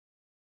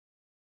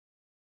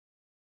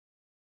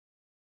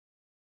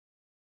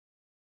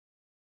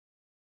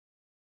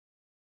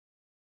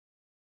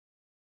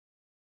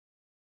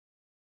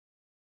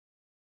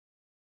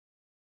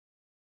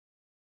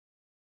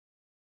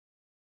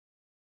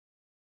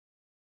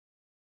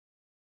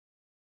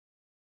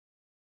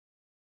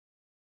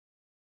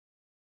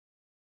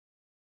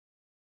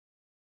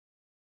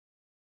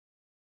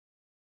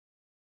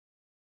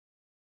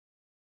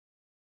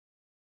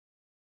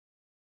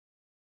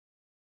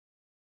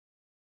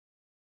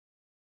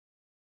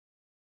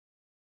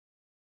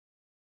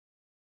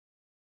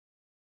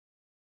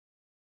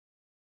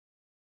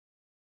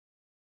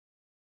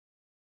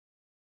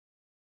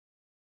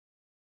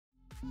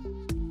Hi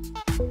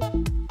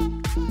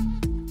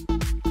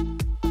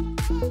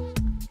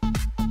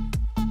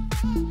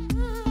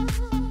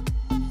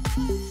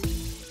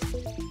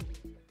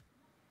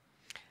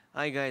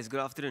guys, good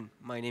afternoon.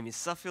 My name is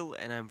Safil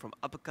and I'm from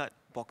UpperCut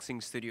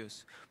Boxing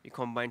Studios. We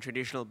combine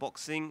traditional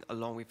boxing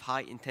along with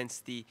high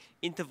intensity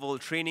interval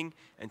training,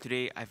 and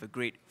today I have a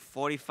great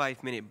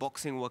 45-minute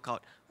boxing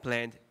workout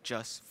planned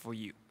just for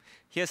you.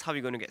 Here's how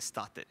we're going to get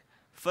started.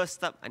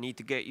 First up, I need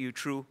to get you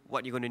through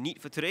what you're going to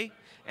need for today,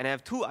 and I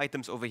have two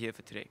items over here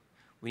for today.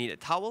 We need a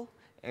towel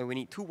and we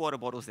need two water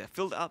bottles that are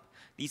filled up.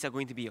 These are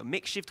going to be your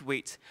makeshift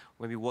weights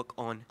when we work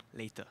on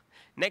later.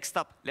 Next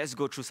up, let's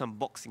go through some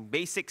boxing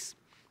basics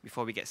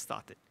before we get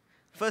started.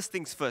 First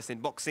things first, in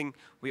boxing,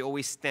 we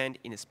always stand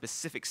in a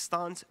specific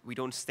stance. We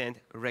don't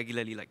stand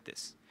regularly like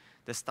this.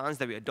 The stance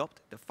that we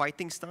adopt, the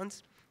fighting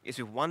stance, is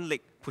with one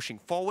leg pushing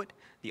forward,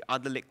 the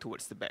other leg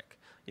towards the back.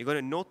 You're going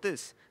to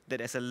notice that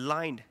there's a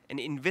line, an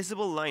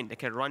invisible line that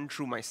can run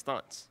through my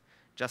stance,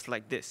 just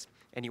like this.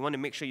 And you want to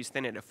make sure you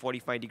stand at a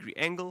 45-degree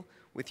angle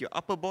with your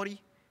upper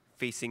body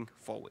facing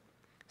forward.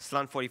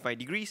 Slant 45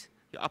 degrees,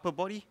 your upper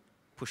body,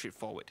 push it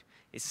forward.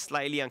 It's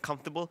slightly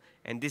uncomfortable,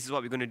 and this is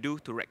what we're going to do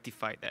to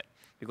rectify that.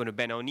 We're going to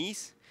bend our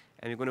knees,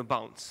 and we're going to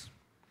bounce.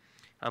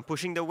 I'm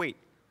pushing the weight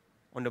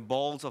on the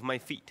balls of my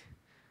feet.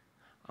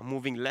 I'm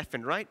moving left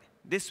and right.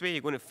 This way,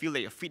 you're going to feel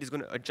that your feet is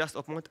going to adjust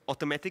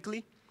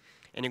automatically,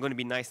 and you're going to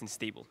be nice and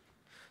stable.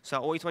 So I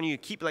always want you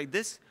to keep like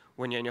this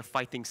when you're in your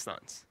fighting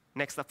stance.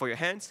 Next up, for your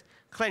hands,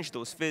 clench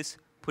those fists,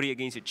 put it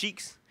against your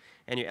cheeks,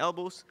 and your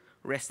elbows,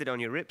 rest it on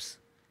your ribs.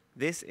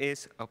 This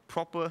is a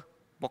proper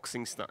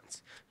boxing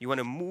stance. You want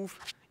to move,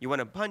 you want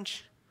to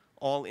punch,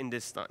 all in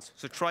this stance.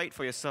 So try it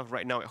for yourself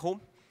right now at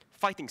home.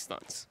 Fighting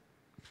stance.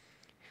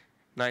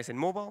 Nice and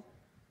mobile.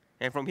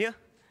 And from here,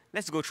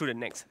 let's go through the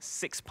next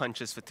 6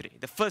 punches for today.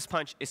 The first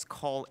punch is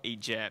called a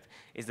jab.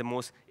 It's the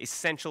most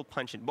essential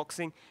punch in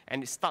boxing,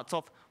 and it starts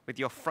off with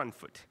your front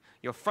foot.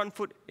 Your front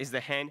foot is the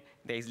hand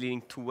that is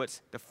leaning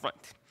towards the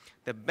front.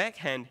 The back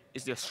hand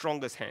is your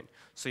strongest hand.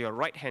 So your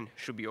right hand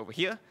should be over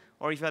here,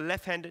 or if you're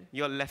left-handed,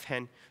 your left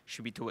hand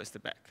should be towards the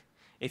back.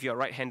 If you're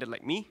right-handed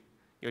like me,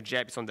 your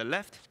jab is on the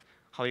left.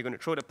 How are you going to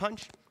throw the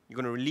punch? You're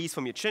going to release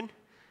from your chin,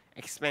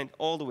 expand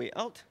all the way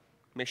out,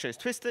 make sure it's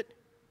twisted,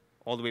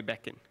 all the way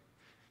back in.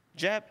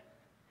 Jab,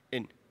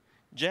 in,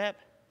 jab,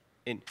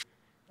 in,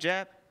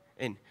 jab,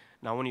 in.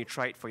 Now I want you to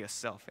try it for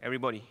yourself.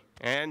 Everybody,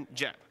 and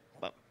jab,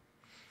 bump.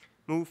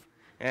 Move,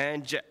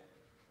 and jab.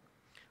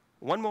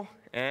 One more,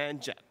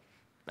 and jab.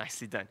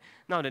 Nicely done.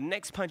 Now the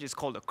next punch is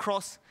called a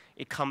cross.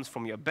 It comes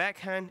from your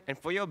backhand, and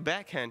for your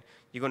backhand,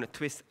 you're going to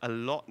twist a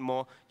lot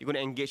more. You're going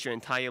to engage your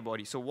entire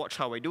body. So watch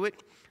how I do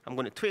it. I'm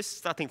going to twist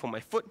starting from my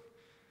foot,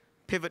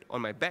 pivot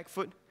on my back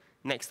foot.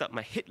 Next up,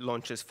 my hip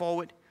launches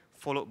forward,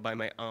 followed by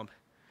my arm.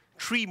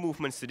 3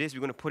 movements to this. We're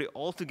going to put it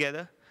all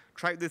together.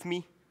 Try it with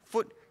me.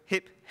 Foot,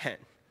 hip, hand.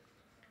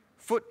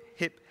 Foot,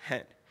 hip,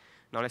 hand.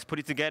 Now let's put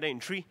it together in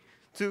 3,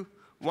 2,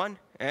 1,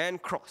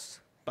 and cross.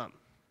 Bam.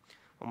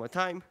 One more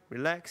time.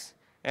 Relax.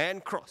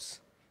 And cross.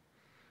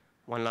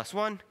 One last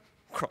one,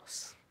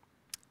 cross.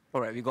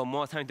 All right, we got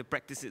more time to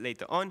practice it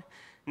later on.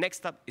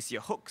 Next up is your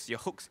hooks. Your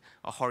hooks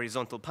are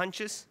horizontal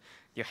punches.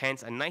 Your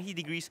hands are 90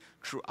 degrees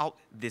throughout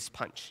this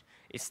punch.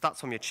 It starts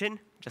from your chin,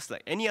 just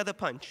like any other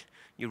punch.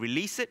 You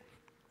release it,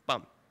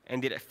 bam,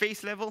 and at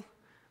face level,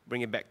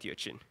 bring it back to your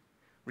chin.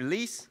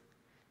 Release,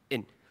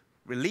 in,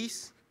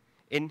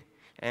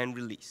 and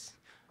release.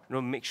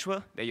 Now make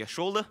sure that your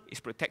shoulder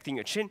is protecting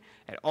your chin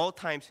at all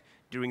times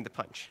during the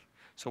punch.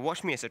 So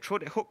watch me as I throw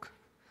that hook.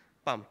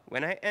 Bam.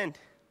 When I end,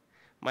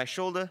 my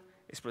shoulder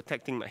is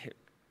protecting my hip.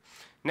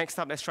 Next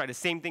up, let's try the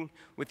same thing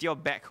with your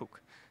back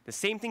hook. The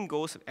same thing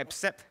goes,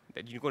 except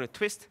that you're going to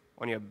twist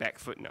on your back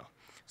foot now.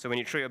 So when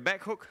you throw your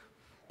back hook,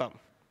 bam,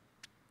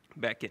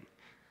 back in.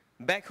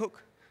 Back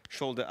hook,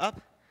 shoulder up,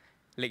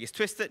 leg is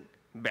twisted,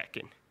 back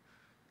in.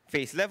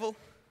 Face level,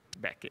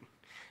 back in.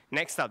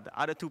 Next up, the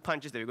other 2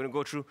 punches that we're going to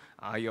go through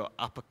are your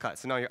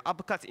uppercuts. Now, your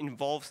uppercuts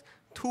involves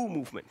 2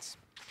 movements.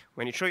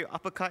 When you throw your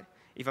uppercut,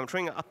 if I'm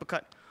throwing an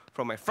uppercut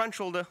from my front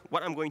shoulder,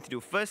 what I'm going to do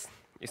first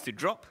is to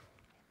drop,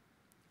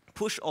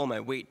 push all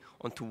my weight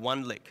onto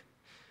one leg.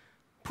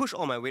 Push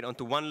all my weight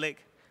onto one leg,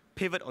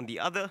 pivot on the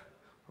other,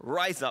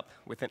 rise up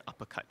with an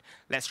uppercut.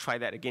 Let's try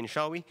that again,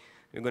 shall we?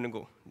 We're going to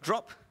go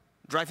drop,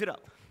 drive it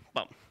up,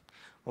 bump.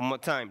 One more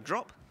time,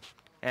 drop,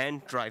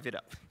 and drive it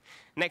up.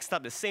 Next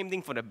up, the same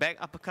thing for the back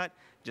uppercut,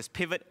 just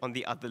pivot on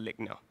the other leg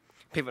now.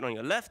 Pivot on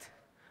your left,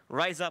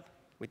 rise up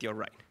with your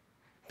right.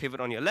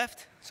 Pivot on your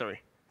left,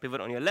 pivot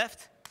on your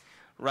left,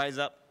 rise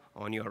up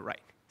on your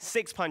right.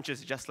 6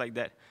 punches just like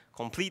that.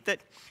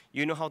 Completed.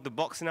 You know how to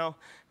box now.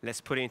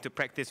 Let's put it into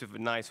practice with a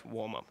nice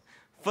warm-up.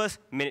 First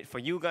minute for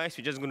you guys,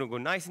 we're just going to go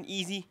nice and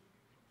easy.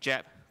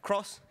 Jab,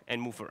 cross,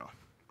 and move around.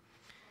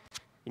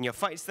 In your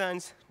fight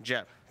stance,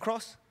 jab,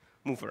 cross,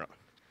 move around.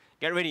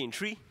 Get ready in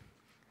 3,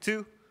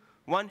 2,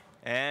 1,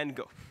 and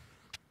go.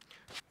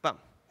 Bum,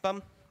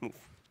 bum,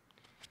 move.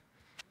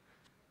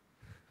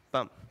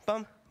 Bum,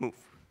 bum, move.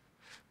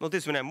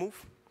 Notice when I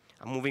move,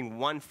 I'm moving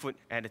 1 foot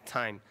at a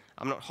time.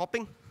 I'm not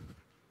hopping.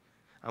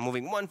 I'm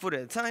moving one foot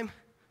at a time.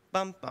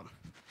 Bum, bum.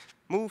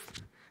 Move,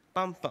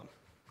 bum, bum.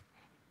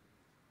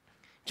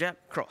 Jab,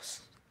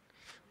 cross.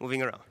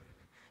 Moving around.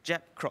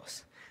 Jab,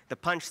 cross. The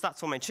punch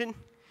starts on my chin,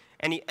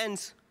 and it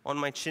ends on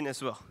my chin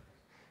as well.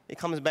 It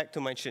comes back to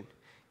my chin.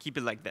 Keep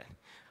it like that.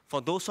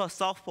 For those who are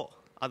southpaw,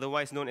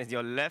 otherwise known as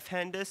your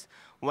left-handers,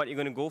 what you're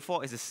going to go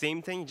for is the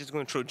same thing. You're just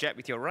going to throw jab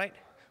with your right,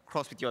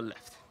 cross with your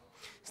left.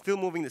 Still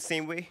moving the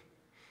same way,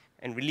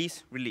 and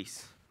release,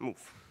 release.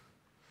 Move.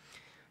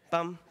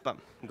 Bum, bum,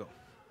 go.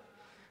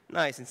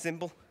 Nice and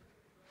simple.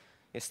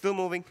 You're still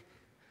moving,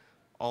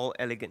 all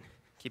elegant.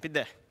 Keep it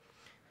there.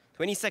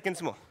 20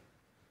 seconds more.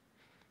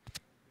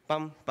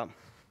 Bum, bum.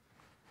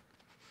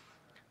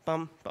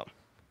 Bum, bum.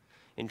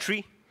 In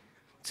 3,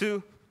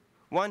 2,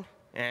 1,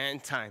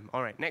 and time.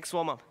 All right, next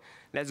warm-up.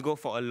 Let's go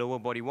for a lower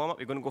body warm-up.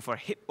 You're going to go for a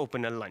hip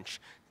opener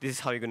lunge. This is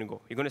how you're going to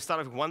go. You're going to start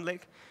off with one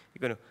leg.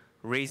 You're going to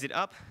raise it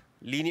up,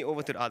 lean it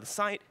over to the other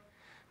side,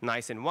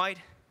 nice and wide,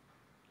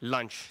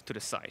 lunge to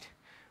the side.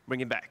 Bring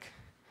it back.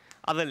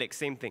 Other leg,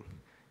 same thing.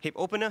 Hip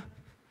opener,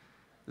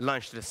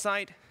 lunge to the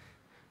side,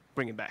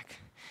 bring it back.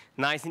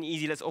 Nice and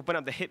easy. Let's open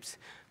up the hips,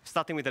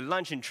 starting with a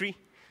lunge in 3,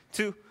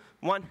 2,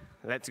 1.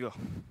 Let's go.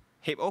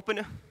 Hip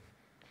opener,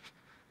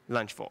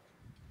 lunge forward.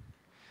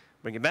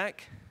 Bring it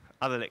back.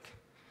 Other leg.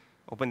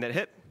 Open that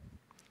hip,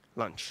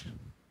 lunge.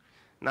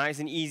 Nice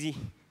and easy.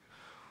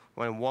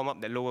 Want to warm up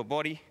that lower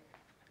body,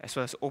 as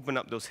well as open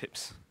up those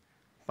hips.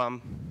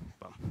 Bum,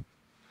 bum.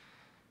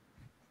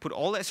 Put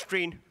all that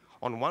strain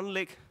on one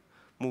leg,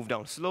 move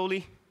down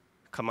slowly,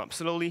 come up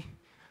slowly,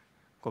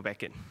 go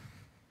back in.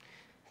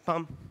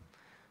 Bum,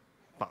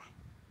 bum.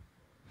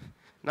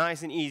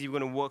 Nice and easy. We're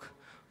going to work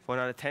for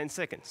another 10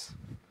 seconds.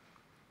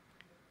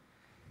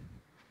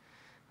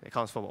 That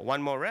counts for about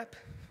one more rep.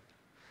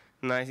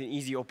 Nice and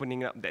easy,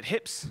 opening up that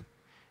hips.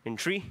 In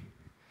 3,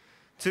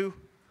 2,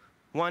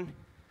 1,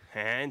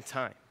 and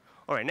time.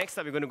 All right, next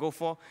up we're going to go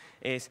for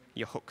is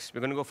your hooks.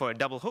 We're going to go for a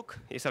double hook.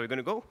 Here's how we're going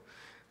to go.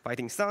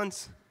 Fighting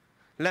stance,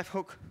 left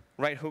hook,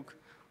 right hook,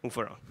 move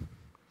around.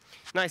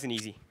 Nice and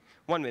easy.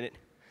 1 minute.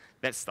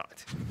 Let's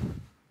start.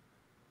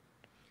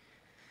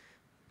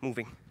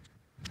 Moving.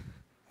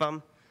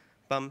 Bum,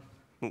 bum,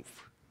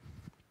 move.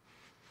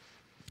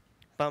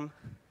 Bum,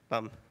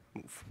 bum,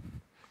 move.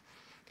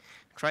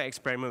 Try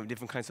experiment with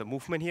different kinds of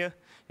movement here.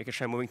 You can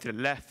try moving to the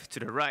left, to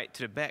the right,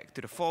 to the back,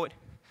 to the forward.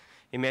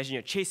 Imagine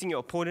you're chasing your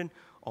opponent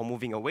or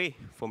moving away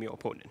from your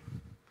opponent.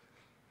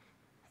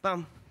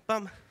 Bum,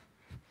 bum.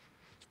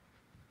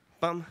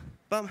 Bum,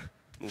 bum,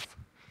 move.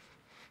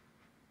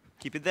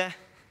 Keep it there.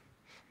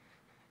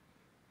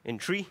 In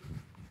 3,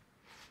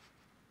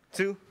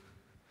 2,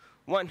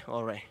 1.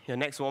 All right, your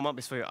next warm-up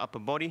is for your upper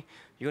body.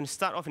 You're going to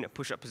start off in a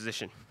push-up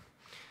position.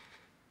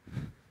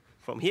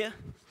 From here,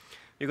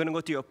 you're going to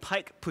go to your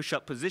pike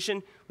push-up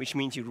position, which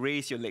means you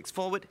raise your legs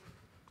forward.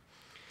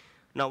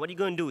 Now, what you're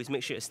going to do is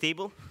make sure you're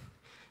stable.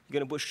 You're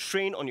going to put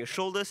strain on your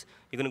shoulders.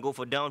 You're going to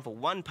go down for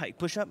one pike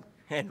push-up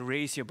and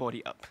raise your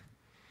body up.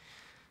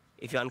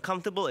 If you're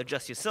uncomfortable,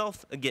 adjust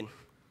yourself. Again,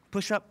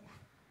 push-up,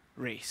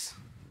 raise.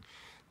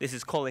 This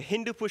is called a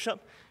Hindu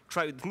push-up.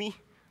 Try it with me.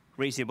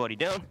 Raise your body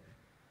down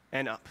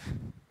and up.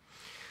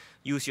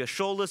 Use your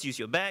shoulders, use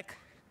your back.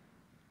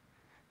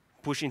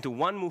 Push into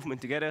one movement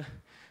together.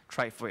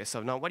 Try it for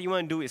yourself. Now, what you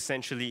want to do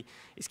essentially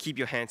is keep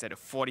your hands at a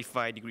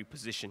 45-degree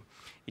position.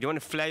 You don't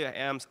want to flare your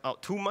arms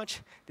out too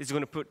much. This is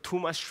going to put too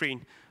much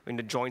strain in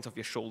the joints of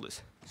your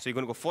shoulders. So you're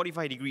going to go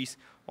 45 degrees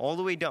all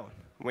the way down.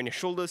 When your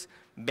shoulders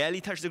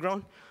barely touch the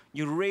ground,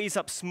 you raise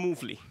up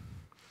smoothly.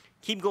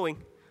 Keep going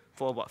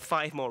for about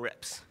 5 more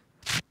reps.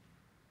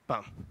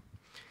 Bam.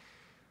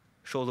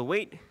 Shoulder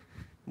weight,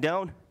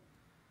 down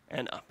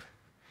and up.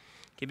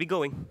 Keep it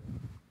going.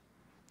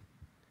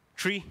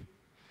 3,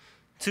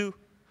 2,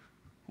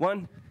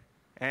 1,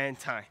 and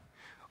time.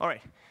 All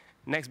right,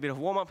 next bit of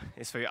warm-up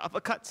is for your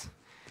uppercuts.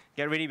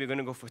 Get ready, we're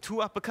gonna go for 2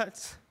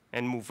 uppercuts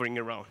and move ring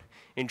around.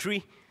 In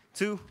 3,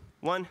 2,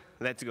 1,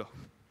 let's go.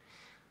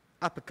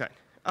 Uppercut,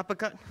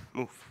 uppercut,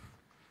 move.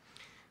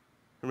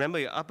 Remember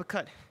your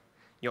uppercut,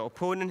 your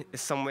opponent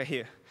is somewhere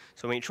here.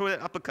 So when you throw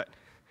that uppercut,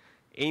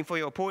 aim for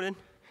your opponent,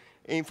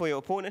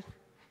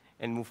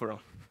 and move around.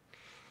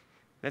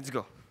 Let's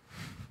go.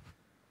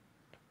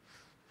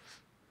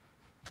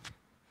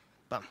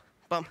 Bum,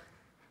 bum.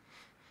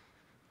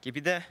 Keep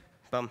it there.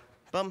 Bum,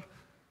 bum.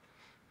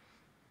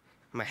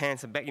 My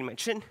hands are back in my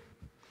chin,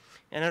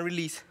 and I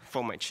release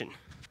from my chin.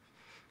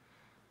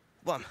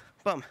 Bum,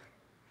 bum.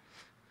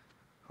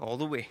 All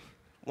the way.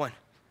 1,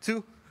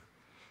 2.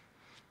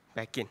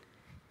 Back in.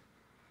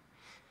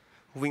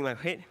 Moving my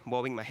head,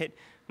 bobbing my head.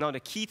 Now the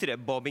key to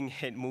that bobbing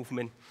head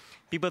movement,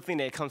 people think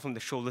that it comes from the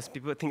shoulders.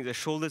 People think the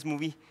shoulders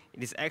moving.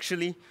 It is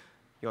actually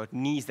your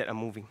knees that are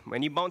moving.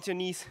 When you bounce your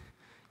knees,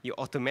 you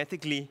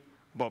automatically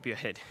bob your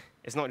head.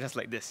 It's not just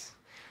like this.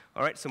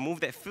 All right, so move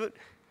that foot,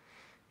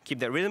 keep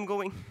that rhythm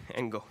going,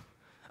 and go.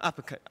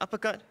 Uppercut,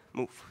 uppercut,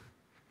 move.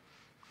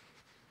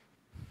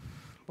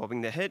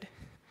 Bobbing the head,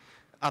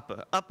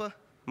 upper, upper,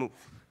 move.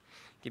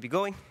 Keep it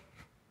going.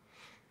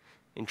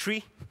 In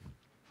 3,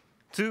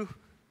 2,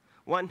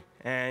 1,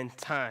 and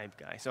time,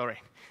 guys. All right.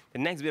 The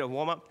next bit of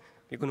warm-up,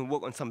 we're going to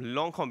work on some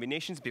long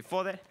combinations.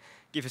 Before that,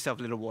 give yourself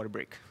a little water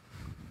break.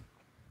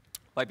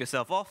 Wipe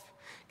yourself off,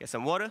 get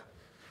some water.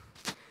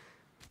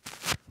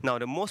 Now,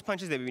 the most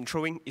punches that we've been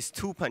throwing is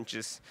 2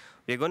 punches.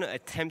 We're going to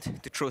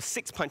attempt to throw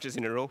 6 punches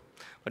in a row.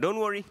 But don't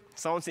worry,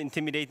 sounds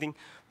intimidating.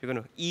 We're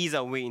going to ease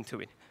our way into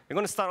it. We're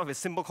going to start off with a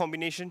simple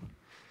combination.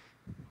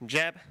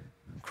 Jab,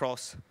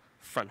 cross,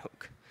 front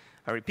hook.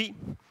 I repeat,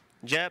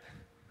 jab,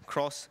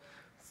 cross,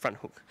 front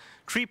hook.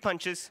 3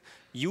 punches.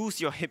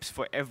 Use your hips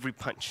for every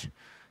punch.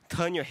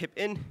 Turn your hip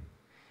in,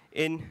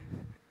 in,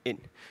 in.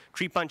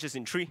 3 punches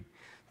in 3,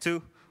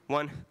 2,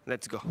 1,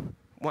 let's go.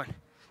 1,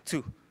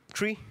 2,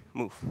 3,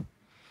 move.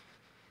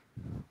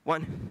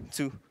 1,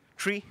 2,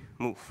 3,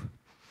 move.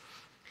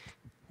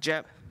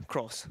 Jab,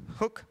 cross,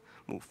 hook,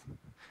 move.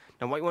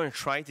 Now what you want to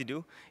try to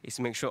do is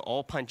make sure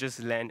all punches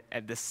land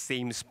at the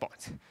same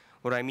spot.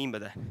 What do I mean by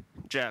that?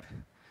 Jab,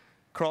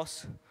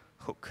 cross,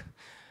 hook.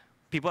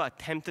 People are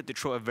tempted to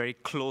throw a very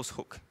close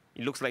hook.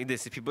 It looks like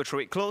this. If people throw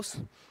it close,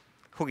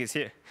 hook is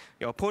here.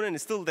 Your opponent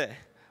is still there,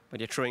 but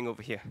you're throwing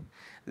over here.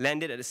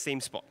 Land it at the same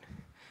spot.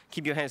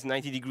 Keep your hands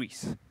 90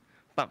 degrees.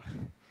 Bam.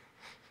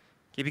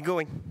 Keep it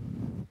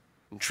going.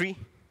 In 3,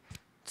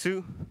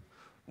 2,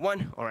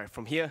 1. All right,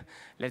 from here,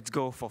 let's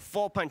go for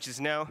 4 punches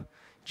now.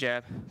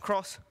 Jab,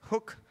 cross,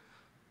 hook,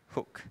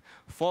 hook.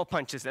 4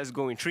 punches. Let's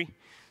go in 3,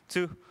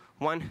 2,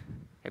 1.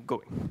 Keep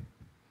going.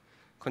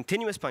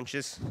 Continuous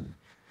punches.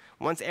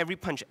 Once every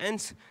punch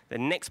ends, the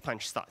next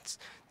punch starts.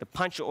 The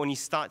punch will only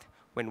start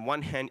when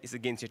one hand is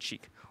against your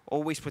cheek,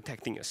 always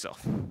protecting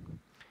yourself.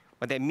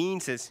 What that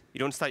means is you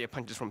don't start your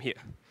punches from here.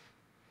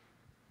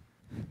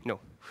 No,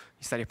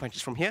 you start your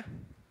punches from here.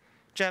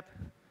 Jab,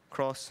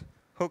 cross,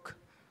 hook,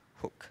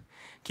 hook.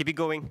 Keep it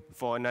going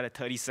for another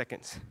 30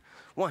 seconds.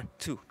 1,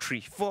 2, 3,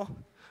 4,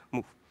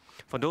 move.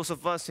 For those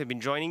of us who have been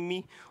joining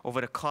me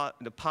over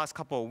the past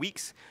couple of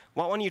weeks,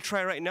 what I want you to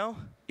try right now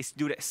is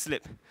do that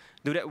slip.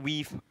 Do that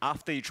weave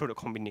after you throw the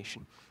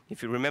combination.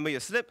 If you remember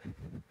your slip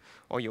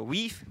or your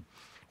weave,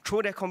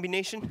 throw that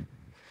combination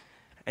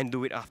and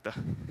do it after.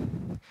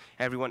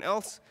 Everyone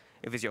else,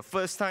 if it's your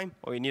first time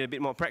or you need a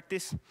bit more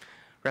practice,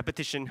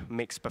 repetition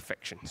makes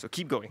perfection. So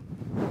keep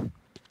going.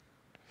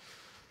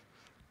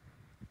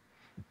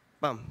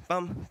 Bum,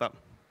 bum, bum,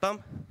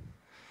 bum.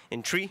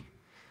 In 3,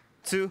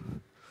 2,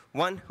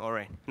 1. All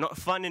right, not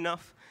fun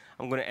enough.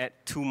 I'm going to add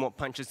 2 more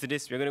punches to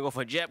this. We're going to go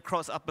for jab,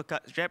 cross,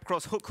 uppercut, jab,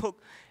 cross, hook,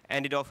 hook.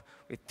 End it off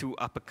with 2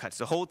 uppercuts.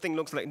 The whole thing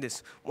looks like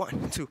this.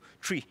 1, 2,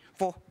 3,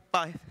 4,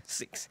 5,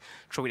 6.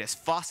 Throw it as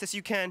fast as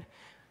you can,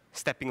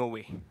 stepping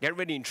away. Get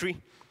ready in 3,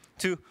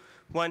 2,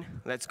 1.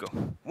 Let's go.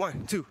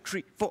 1, 2,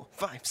 3, 4,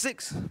 5,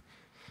 6.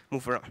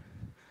 Move around.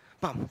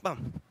 Bum,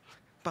 bum,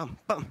 bum,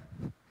 bum.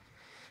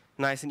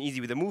 Nice and easy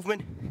with the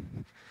movement.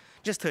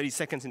 Just 30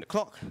 seconds in the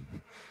clock.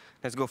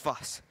 Let's go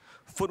fast.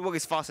 Footwork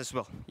is fast as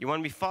well. You want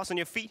to be fast on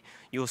your feet,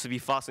 you also be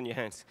fast on your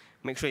hands.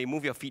 Make sure you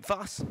move your feet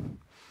fast.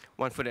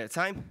 1 foot at a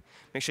time.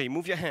 Make sure you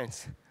move your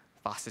hands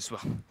fast as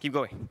well. Keep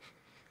going.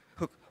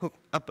 Hook, hook,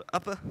 upper,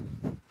 upper.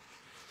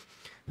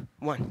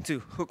 1, 2,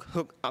 hook,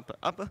 hook, upper,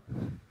 upper.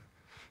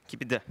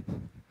 Keep it there.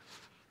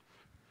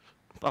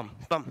 Bum,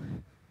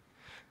 bum.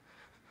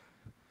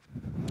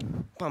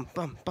 Bum,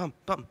 bum, bum,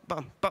 bum,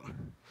 bum,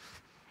 bum.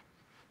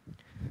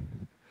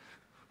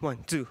 1,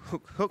 2,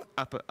 hook, hook,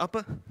 upper,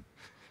 upper.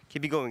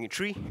 Keep it going in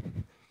 3,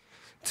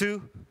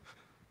 2,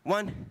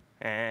 1,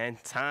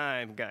 and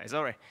time, guys.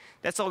 All right,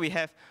 that's all we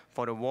have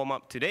for the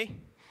warm-up today.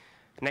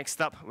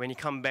 Next up, when you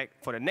come back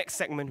for the next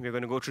segment, we're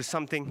going to go through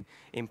something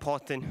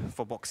important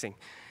for boxing.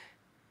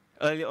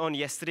 Earlier on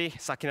yesterday,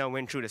 Sakina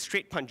went through the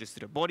straight punches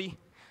to the body.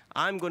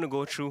 I'm going to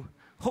go through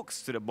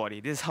hooks to the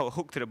body. This is how a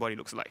hook to the body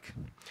looks like.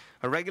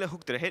 A regular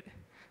hook to the head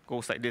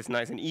goes like this,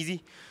 nice and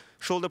easy.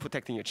 Shoulder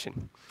protecting your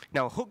chin.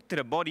 Now, a hook to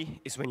the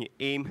body is when you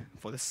aim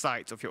for the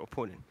sides of your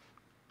opponent.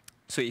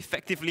 So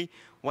effectively,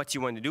 what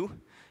you want to do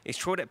is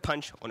throw that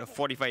punch on a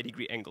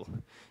 45-degree angle.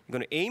 You're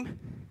going to aim,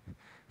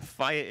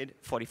 fire it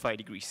 45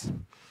 degrees.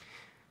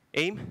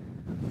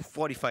 Aim,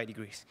 45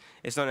 degrees.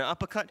 It's not an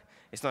uppercut,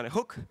 it's not a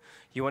hook.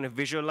 You want to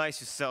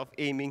visualize yourself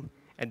aiming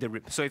at the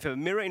rib. So if you have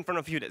a mirror in front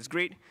of you, that's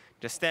great.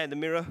 Just stare at the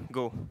mirror,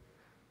 go,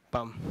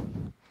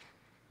 bum,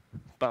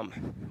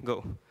 bum,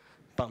 go,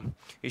 bum.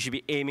 You should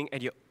be aiming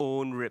at your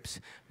own ribs.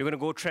 We're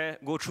going to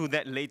go through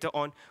that later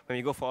on when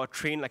we go for our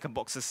train like a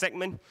boxer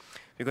segment.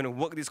 We're going to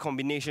work these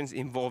combinations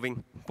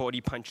involving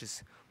body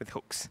punches with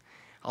hooks.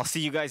 I'll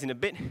see you guys in a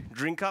bit.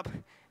 Drink up,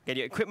 get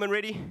your equipment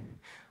ready.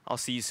 I'll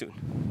see you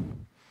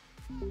soon.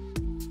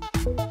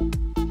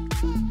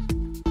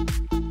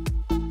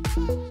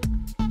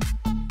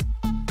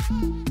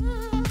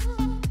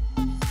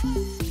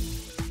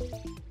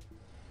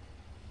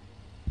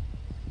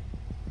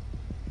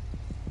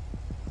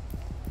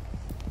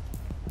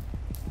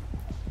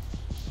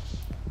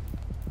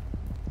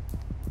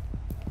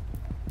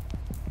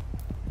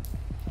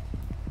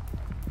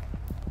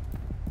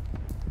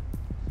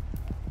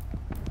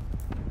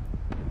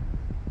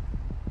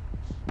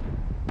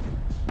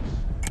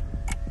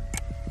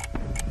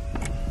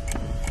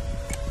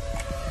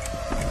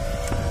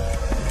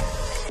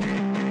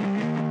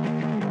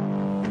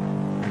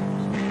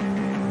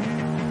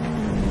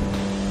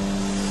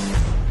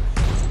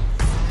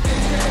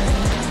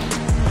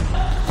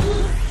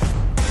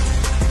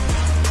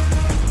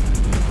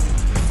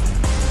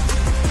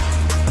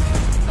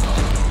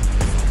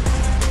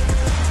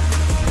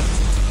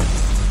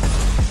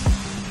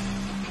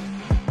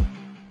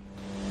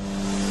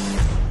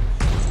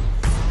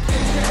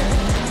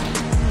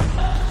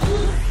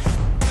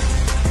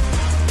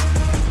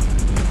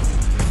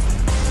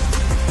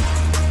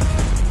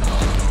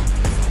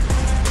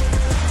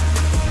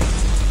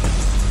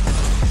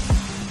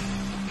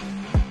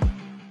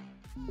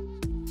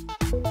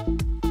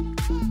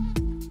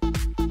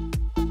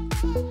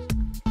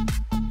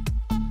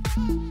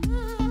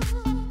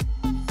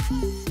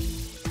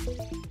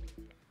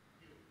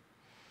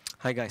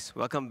 Hi guys,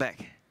 welcome back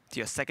to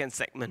your second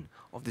segment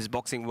of this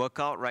boxing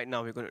workout. Right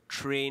now we're going to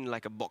train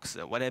like a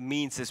boxer. What that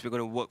means is we're going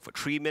to work for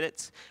 3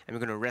 minutes and we're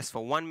going to rest for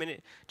 1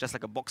 minute, just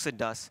like a boxer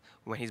does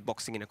when he's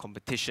boxing in a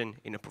competition,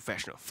 in a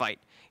professional fight,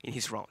 in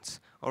his rounds.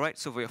 Alright,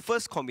 so for your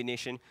first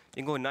combination, you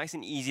can go nice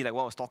and easy like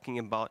what I was talking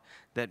about,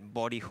 that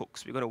body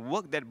hooks. We're going to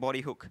work that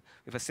body hook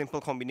with a simple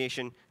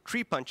combination,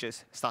 3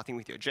 punches, starting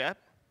with your jab,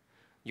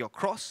 your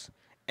cross,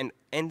 and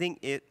ending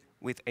it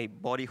with a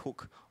body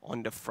hook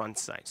on the front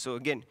side. So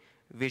again,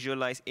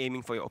 visualize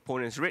aiming for your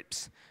opponent's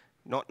ribs,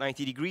 not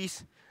 90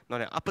 degrees,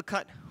 not an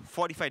uppercut,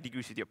 45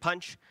 degrees with your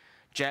punch,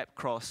 jab,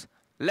 cross,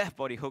 left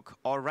body hook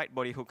or right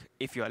body hook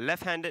if you are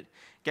left-handed.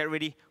 Get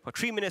ready for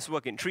 3 minutes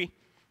work in 3,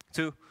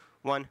 2,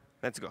 1,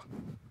 let's go.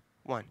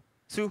 1,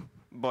 2,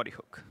 body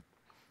hook.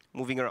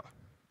 Moving around.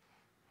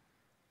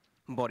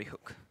 Body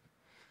hook.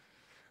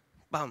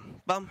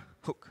 Bam, bam,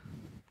 hook.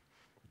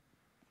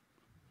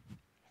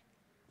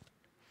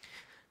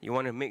 You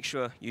want to make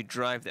sure you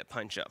drive that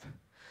punch up.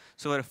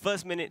 So for the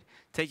first minute,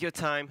 take your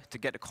time to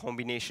get the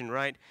combination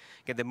right,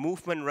 get the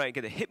movement right,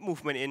 get the hip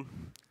movement in,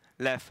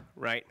 left,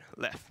 right,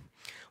 left.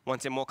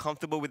 Once you're more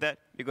comfortable with that,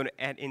 you're going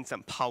to add in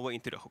some power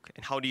into the hook.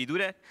 And how do you do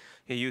that?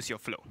 You use your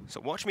flow. So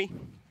watch me,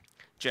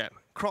 jab,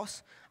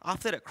 cross.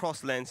 After that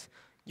cross lands,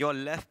 your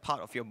left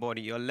part of your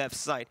body, your left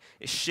side,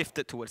 is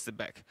shifted towards the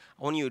back.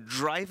 I want you to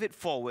drive it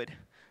forward.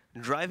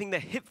 Driving the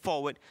hip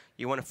forward,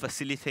 you want to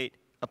facilitate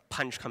a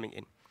punch coming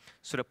in.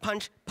 So the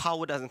punch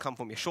power doesn't come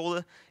from your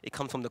shoulder, it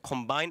comes from the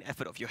combined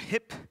effort of your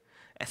hip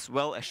as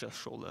well as your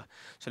shoulder.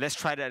 So let's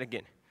try that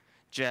again.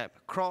 Jab,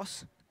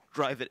 cross,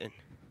 drive it in.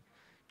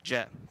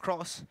 Jab,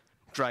 cross,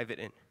 drive it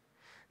in.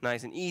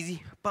 Nice and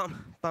easy,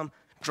 bum, bum,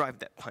 drive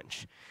that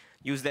punch.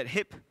 Use that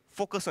hip,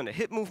 focus on the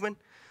hip movement.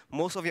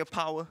 Most of your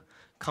power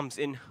comes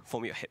in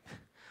from your hip.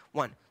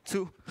 1,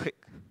 2,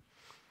 hook.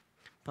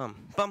 Bum,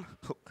 bum,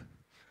 hook.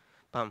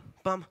 Bum,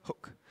 bum,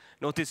 hook.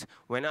 Notice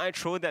when I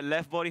throw that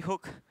left body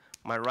hook,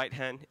 my right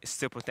hand is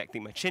still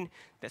protecting my chin.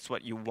 That's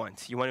what you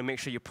want. You want to make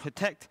sure you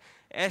protect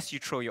as you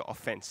throw your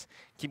offense.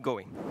 Keep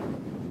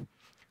going.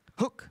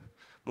 Hook,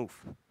 move.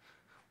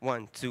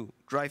 1, 2,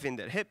 drive in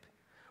that hip.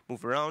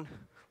 Move around.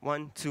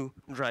 1, 2,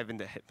 drive in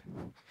the hip.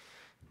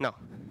 Now,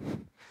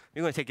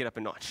 we're going to take it up a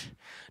notch.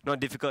 Not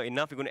difficult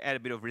enough. We're going to add a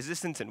bit of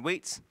resistance and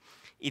weights.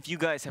 If you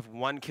guys have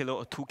 1 kilo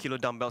or 2 kilo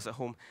dumbbells at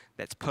home,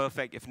 that's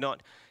perfect. If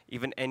not,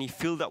 even any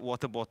filled up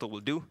water bottle will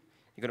do.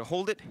 You're going to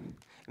hold it,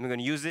 and we're going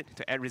to use it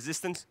to add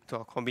resistance to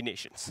our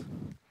combinations.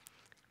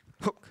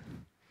 Hook,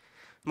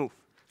 move,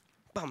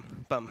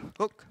 bum, bum,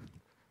 hook,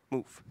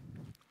 move.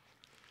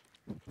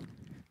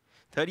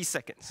 30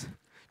 seconds,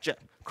 jab,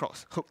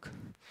 cross, hook.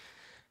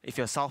 If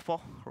you're southpaw,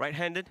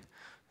 right-handed,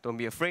 don't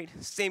be afraid.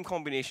 Same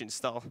combination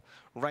style.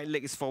 Right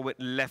leg is forward,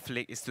 left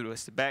leg is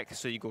towards the back,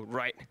 so you go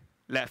right,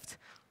 left,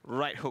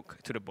 right hook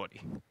to the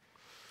body.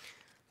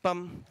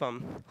 Bum,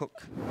 bum,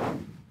 hook.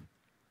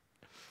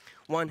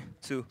 1,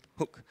 2,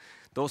 hook.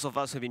 Those of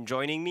us who have been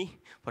joining me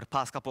for the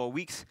past couple of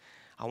weeks,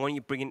 I want you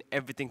to bring in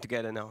everything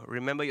together now.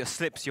 Remember your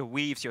slips, your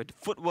weaves, your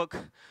footwork.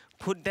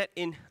 Put that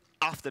in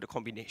after the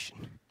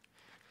combination.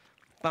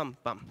 Bum,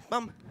 bum,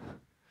 bum,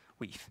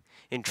 weave.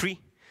 In 3,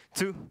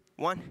 2,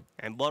 1,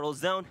 and bottles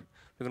down.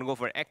 We're going to go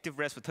for an active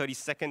rest for 30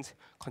 seconds,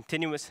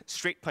 continuous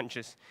straight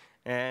punches,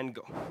 and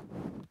go.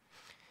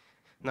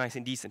 Nice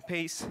and decent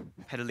pace,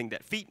 pedaling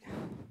that feet.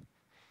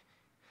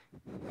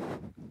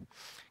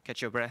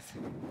 Catch your breath.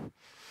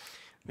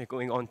 We're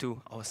going on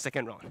to our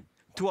second round.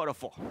 2 out of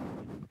 4.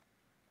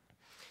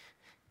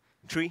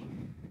 3,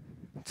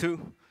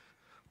 2,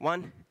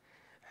 1,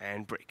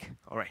 and break.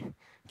 All right,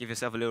 give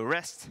yourself a little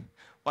rest.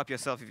 Wipe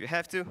yourself if you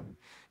have to.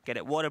 Get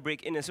that water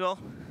break in as well.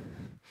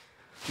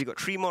 We got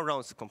 3 more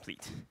rounds to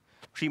complete.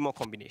 3 more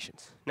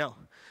combinations. Now,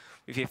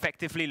 we've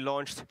effectively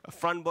launched a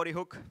front body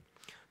hook.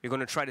 We're going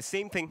to try the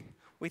same thing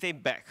with a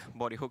back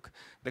body hook.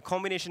 The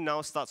combination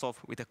now starts off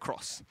with a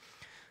cross.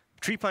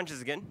 3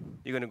 punches again.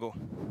 You're going to go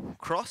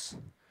cross,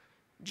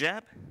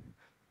 jab,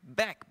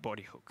 back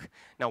body hook.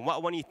 Now, what I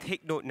want you to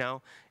take note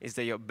now is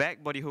that your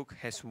back body hook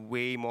has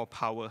way more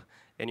power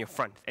than your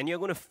front. And you're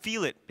going to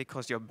feel it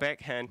because your back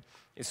hand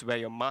is where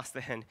your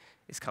master hand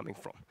is coming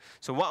from.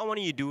 So what I want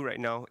you to do right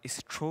now is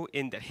throw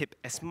in that hip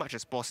as much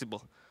as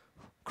possible.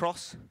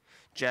 Cross,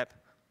 jab,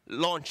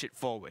 launch it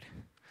forward.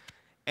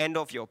 End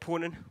off your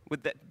opponent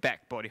with that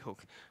back body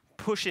hook.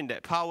 Push in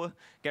that power.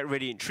 Get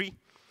ready in 3,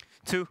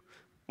 2,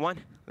 1,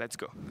 let's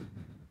go.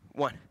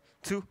 1,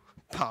 2,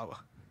 power.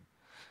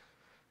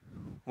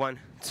 1,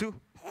 2,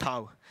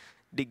 power.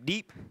 Dig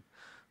deep.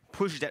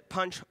 Push that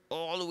punch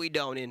all the way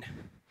down in.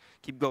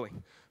 Keep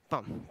going.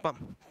 Bum,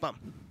 bum, bum.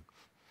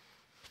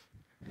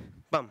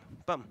 Bum,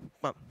 bum,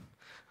 bum.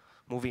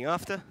 Moving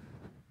after.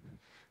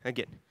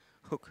 Again.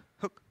 Hook,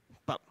 hook,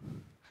 bum.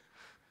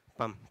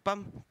 Bum,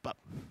 bum, bum.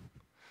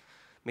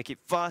 Make it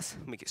fast,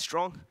 make it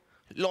strong.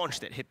 Launch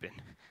that hip in.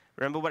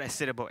 Remember what I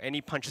said about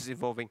any punches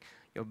involving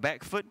your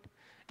back foot?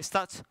 It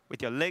starts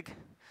with your leg,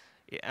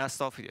 it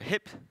asks off with your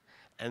hip,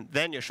 and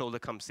then your shoulder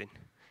comes in.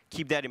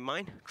 Keep that in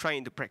mind. Try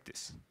into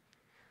practice.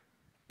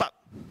 Pop.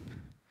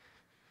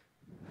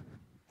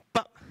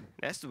 Pop.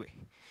 That's the way.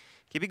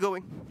 Keep it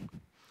going.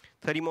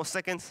 30 more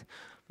seconds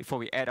before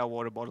we add our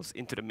water bottles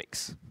into the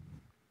mix.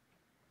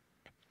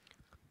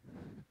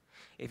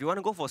 If you want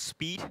to go for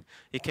speed,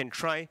 you can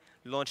try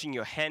launching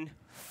your hand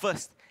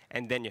first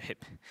and then your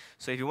hip.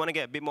 So if you want to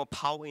get a bit more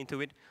power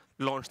into it,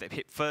 launch that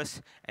hip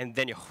first and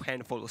then your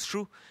hand follows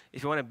through.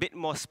 If you want a bit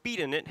more speed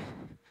in it,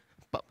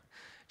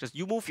 just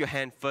you move your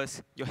hand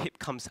first, your hip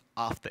comes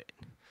after it.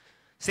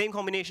 Same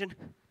combination,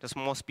 just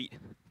more speed.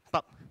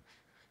 Pop,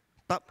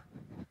 pop,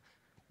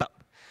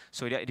 pop.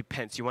 So that it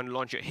depends. You want to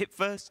launch your hip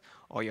first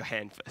or your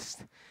hand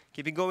first.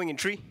 Keep it going in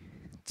 3,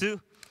 2,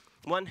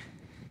 1.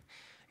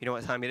 You know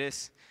what time it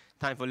is.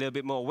 Time for a little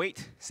bit more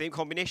weight. Same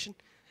combination,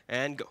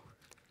 and go.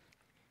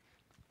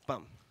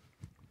 Bum.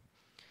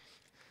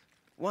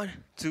 1,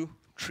 2,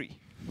 3.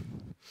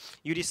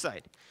 You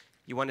decide.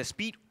 You want the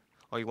speed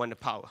or you want the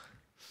power.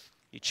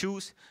 You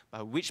choose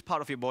by which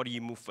part of your body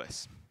you move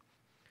first.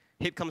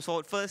 Hip comes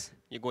forward first,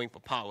 you're going for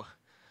power.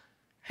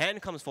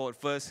 Hand comes forward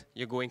first,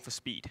 you're going for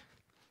speed.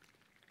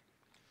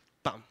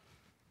 Bum.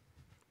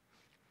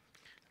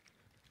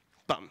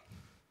 Bum.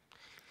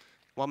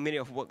 1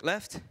 minute of work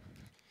left.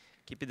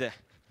 Keep it there.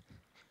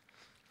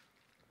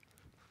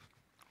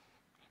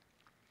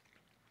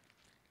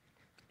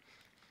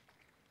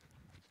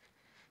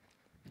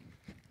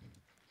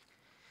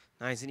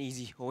 Nice and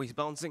easy, always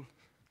bouncing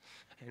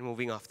and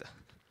moving after.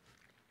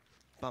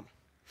 Bum.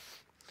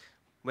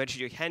 Where should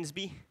your hands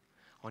be?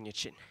 On your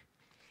chin.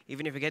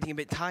 Even if you're getting a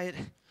bit tired,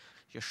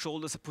 your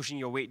shoulders are pushing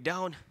your weight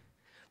down,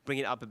 bring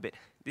it up a bit.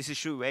 This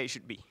is where it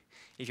should be.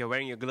 If you're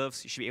wearing your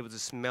gloves, you should be able to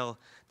smell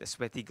the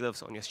sweaty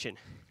gloves on your chin.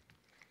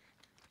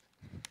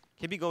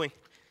 Keep it going.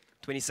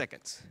 20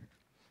 seconds.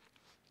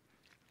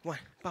 1,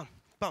 bum,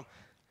 bum.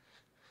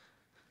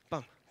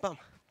 Bum, bum,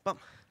 bum.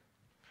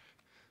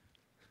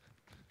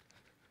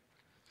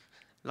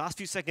 Last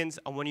few seconds,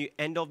 I want you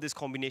to end off this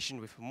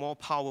combination with more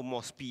power,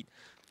 more speed.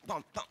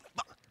 Bum, bum,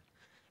 bum.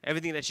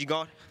 Everything that you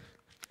got.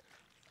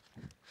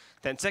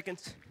 10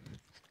 seconds.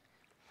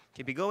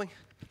 Keep it going.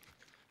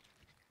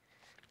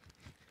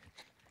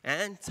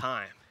 And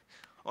time.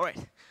 All right,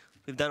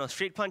 we've done our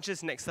straight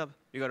punches. Next up,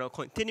 we got our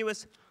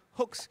continuous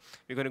hooks.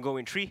 We're going to go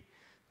in 3,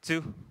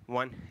 2,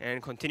 1,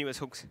 and continuous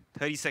hooks.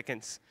 30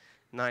 seconds.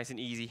 Nice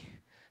and easy.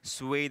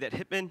 Sway that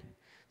hip in,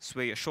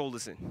 sway your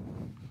shoulders in.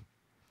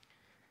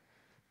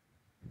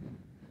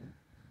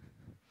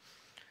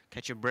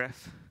 Catch your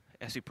breath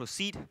as we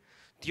proceed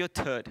to your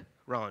third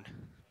round.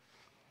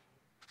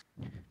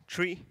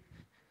 3,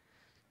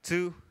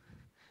 2,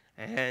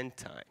 and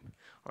time.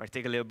 All right,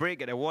 take a little break,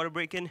 get a water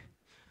break in.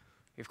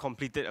 We've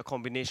completed a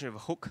combination of a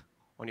hook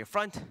on your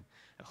front,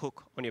 a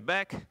hook on your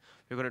back.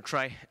 We're going to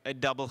try a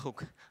double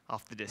hook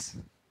after this.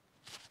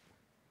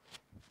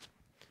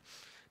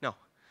 Now,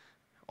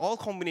 all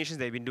combinations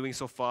that we've been doing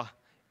so far,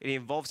 it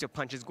involves your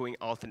punches going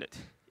alternate.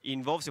 It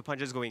involves your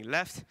punches going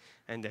left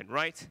and then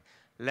right,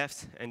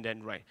 left and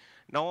then right.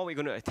 Now what we're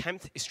going to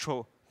attempt is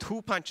throw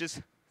 2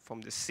 punches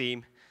from the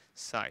same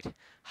side.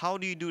 How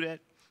do you do that?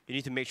 You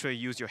need to make sure you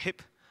use your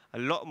hip a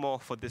lot more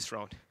for this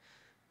round.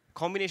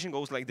 Combination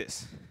goes like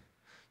this.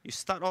 You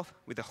start off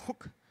with a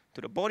hook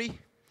to the body,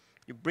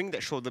 you bring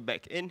that shoulder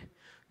back in,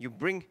 you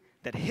bring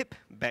that hip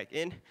back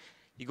in,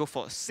 you go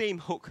for the same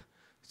hook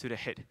to the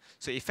head.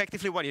 So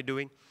effectively what you're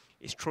doing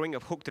is throwing a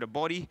hook to the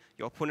body,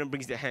 your opponent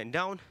brings their hand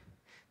down,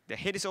 the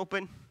head is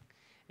open,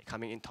 and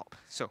coming in top.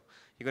 So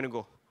you're going to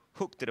go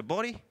hook to the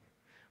body,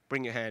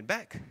 bring your hand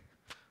back,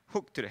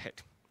 hook to the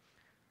head.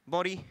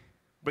 Body,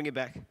 bring it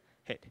back,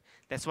 head.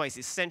 That's why it's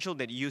essential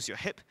that you use your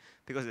hip,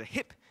 because the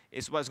hip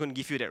is what's going to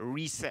give you that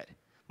reset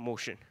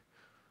motion.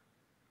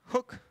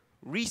 Hook,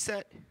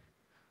 reset,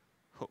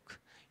 hook.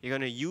 You're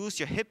going to use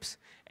your hips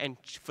and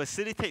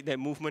facilitate that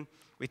movement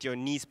with your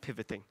knees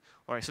pivoting.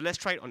 All right, so let's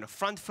try it on the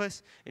front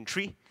first. In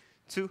 3,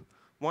 2,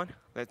 1,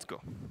 let's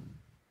go.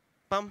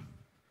 Bum,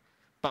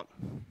 bum.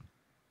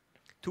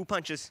 2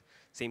 punches,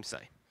 same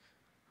side.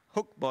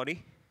 Hook,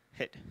 body,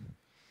 head.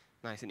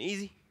 Nice and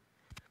easy.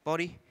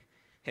 Body,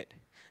 head.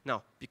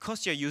 Now,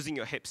 because you're using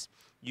your hips,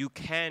 you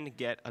can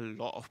get a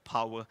lot of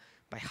power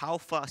by how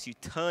fast you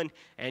turn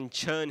and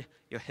churn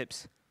your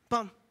hips.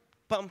 Bum,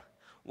 bum.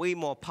 Way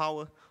more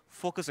power.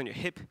 Focus on your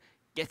hip,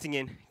 getting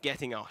in,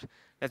 getting out.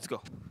 Let's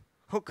go.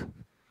 Hook,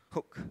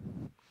 hook.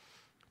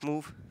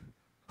 Move,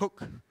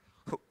 hook,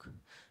 hook.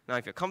 Now,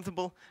 if you're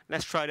comfortable,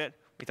 let's try that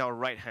with our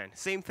right hand.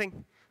 Same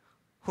thing.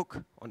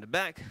 Hook on the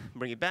back,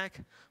 bring it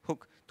back,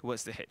 hook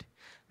towards the head.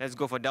 Let's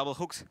go for double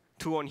hooks.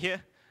 2 on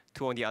here,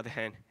 2 on the other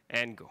hand,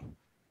 and go.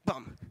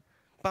 Bum,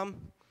 bum,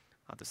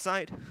 other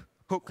side,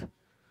 hook,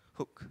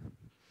 hook.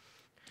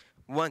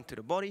 1 to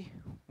the body,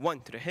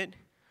 1 to the head,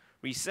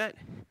 reset,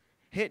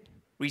 hit,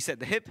 reset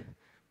the hip,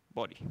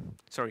 body.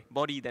 Sorry,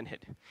 body then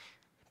head.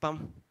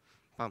 Bum,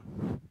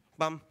 bum,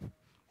 bum,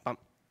 bum.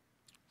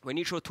 When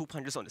you throw 2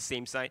 punches on the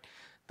same side,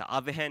 the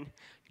other hand,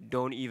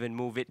 don't even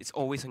move it. It's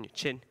always on your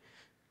chin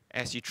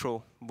as you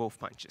throw both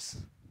punches.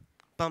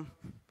 Bum,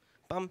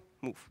 bum,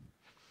 move.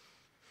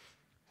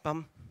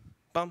 Bum,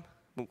 bum,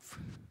 move.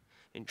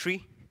 In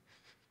 3,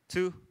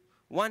 2,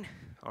 1.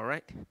 All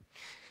right.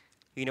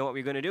 You know what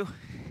we're gonna do?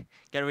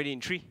 Get ready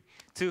in 3,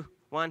 2,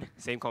 1,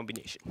 same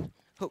combination.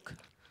 Hook,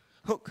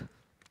 hook,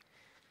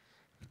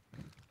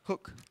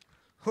 hook,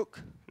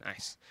 hook.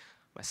 Nice.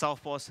 My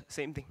southpaws,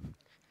 same thing.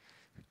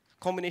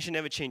 Combination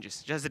never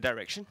changes, just the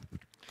direction.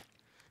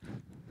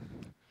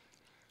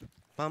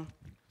 Bum,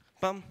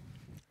 bum,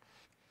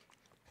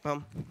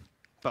 bum,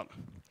 bum.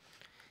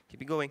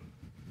 Keep it going.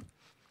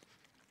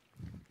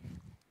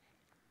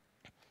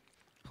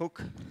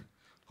 Hook,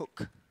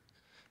 hook,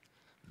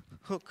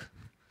 hook,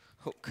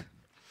 hook,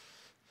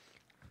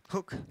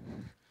 hook,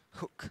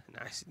 hook.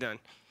 Nice, done.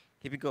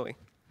 Keep it going.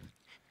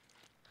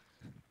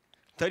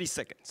 30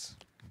 seconds.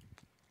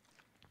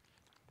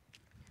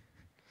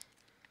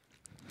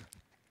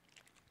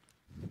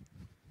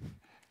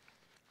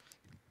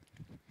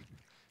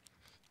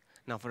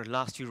 Now for the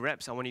last few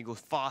reps, I want you to go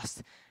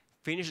fast.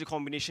 Finish the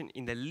combination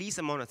in the least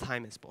amount of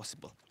time as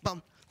possible.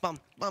 Bum, bum,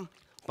 bum,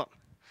 bum.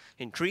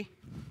 In 3,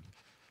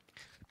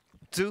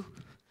 2,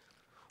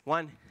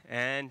 1,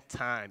 and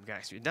time.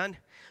 Guys, we're done.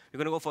 We're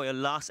gonna go for your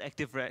last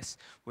active rest,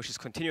 which is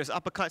continuous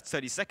uppercuts,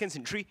 30 seconds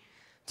in 3,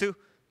 2,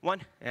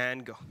 1,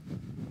 and go.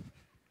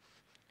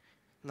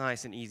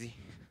 Nice and easy.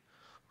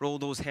 Roll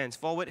those hands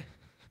forward,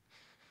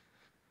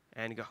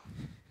 and go.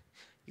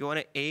 You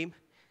wanna aim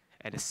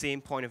at the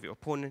same point of your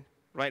opponent,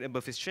 right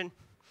above his chin.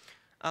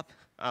 Up,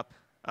 up,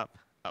 up,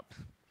 up.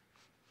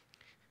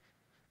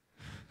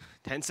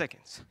 10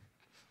 seconds.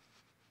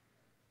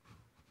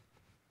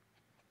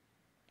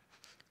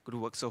 Good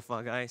work so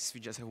far, guys.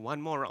 We just have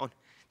one more round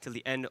till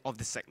the end of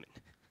the segment.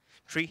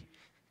 3,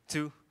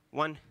 2,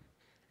 1,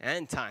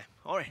 and time.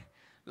 All right,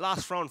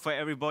 last round for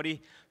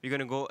everybody. We're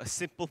gonna go a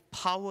simple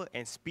power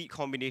and speed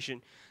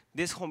combination.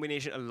 This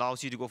combination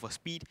allows you to go for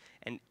speed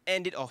and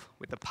end it off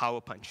with a power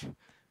punch.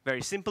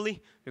 Very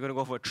simply, we're gonna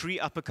go for 3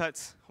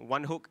 uppercuts,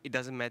 1 hook. It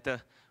doesn't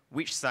matter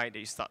which side that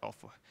you start off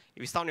for.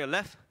 If you start on your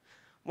left,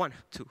 1,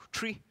 2,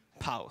 3,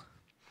 power.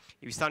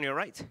 If you start on your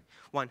right,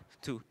 1,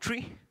 2,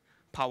 3,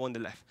 power on the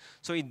left.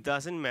 So it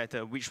doesn't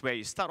matter which way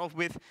you start off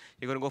with.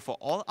 You're gonna go for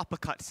all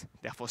uppercuts.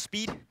 They're for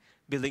speed,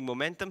 building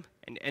momentum,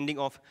 and ending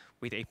off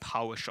with a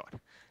power shot.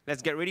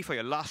 Let's get ready for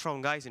your last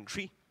round, guys, in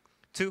 3,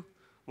 2,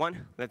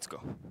 1, let's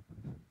go.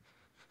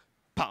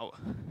 Power.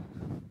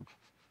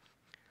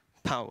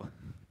 Power.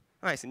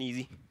 Nice and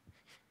easy.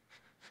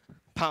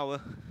 Power.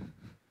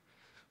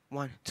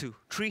 1, 2,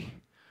 3.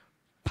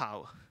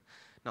 Power.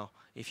 Now,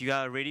 if you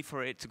are ready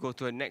for it to go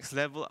to a next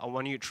level, I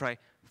want you to try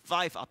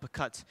 5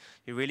 uppercuts.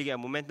 You really get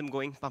momentum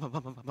going. Bum, bum,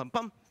 bum, bum, bum,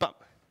 bum, bum.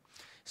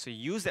 So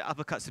you use the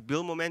uppercuts to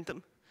build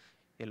momentum.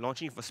 You're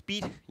launching for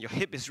speed. Your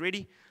hip is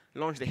ready.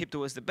 Launch the hip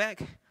towards the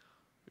back.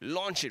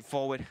 Launch it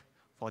forward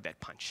for that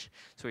punch.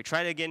 So we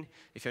try it again.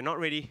 If you're not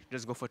ready,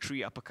 just go for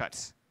 3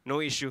 uppercuts.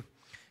 No issue.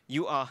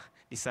 You are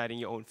deciding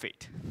your own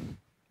fate.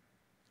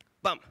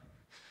 Bump.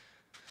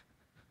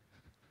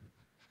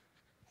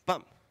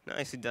 Bump.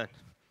 Nicely done.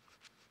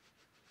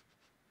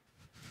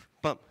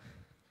 Bump.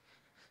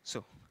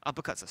 So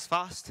uppercuts are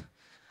fast.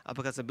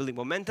 Uppercuts are building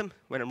momentum.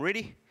 When I'm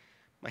ready,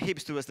 my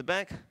hips towards the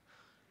back.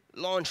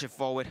 Launch it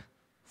forward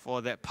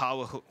for that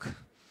power hook.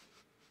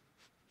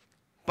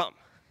 Bump.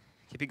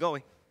 Keep it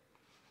going.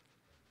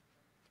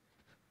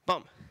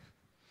 Bump.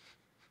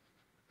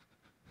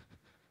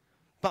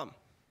 Bump.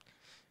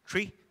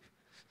 3.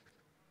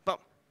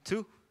 Bump.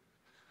 2.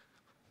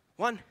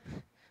 1.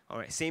 All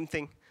right, same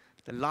thing.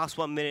 The last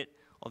 1 minute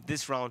of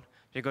this round,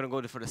 you're going to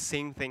go for the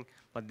same thing,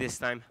 but this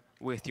time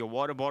with your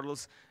water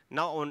bottles.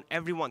 Now I want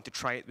everyone to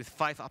try it with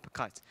 5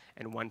 uppercuts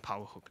and 1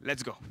 power hook.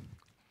 Let's go.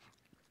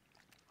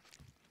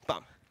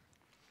 Bump.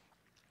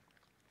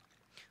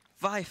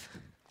 5.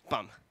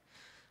 Bump.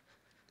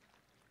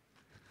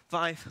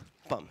 5.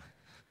 Bump.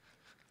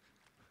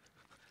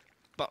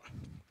 Bump.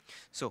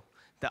 So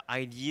the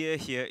idea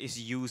here is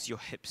use your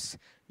hips.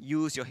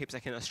 Use your hips. I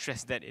cannot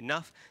stress that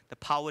enough. The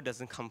power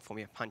doesn't come from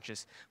your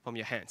punches, from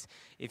your hands.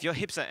 If your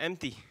hips are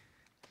empty,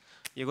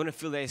 you're going to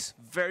feel that it's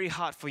very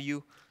hard for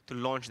you to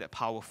launch that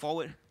power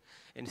forward.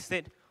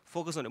 Instead,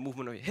 focus on the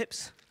movement of your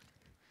hips.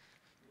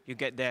 You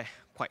get there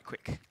quite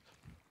quick.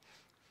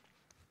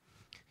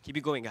 Keep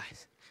it going,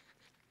 guys.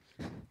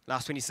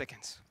 Last 20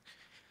 seconds.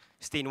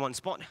 Stay in one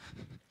spot.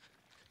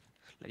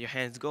 Let your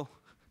hands go.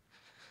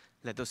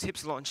 Let those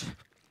hips launch.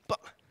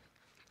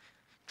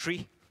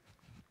 3,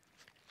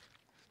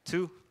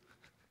 2,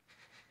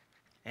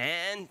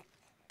 and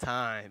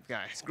time,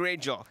 guys. Great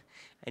job.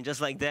 And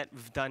just like that,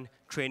 we've done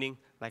training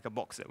like a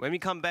boxer. When we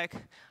come back,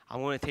 I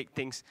want to take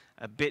things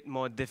a bit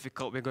more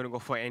difficult. We're going to go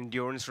for an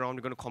endurance round.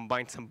 We're going to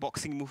combine some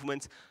boxing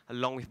movements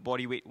along with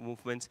body weight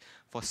movements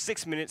for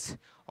 6 minutes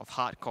of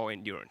hardcore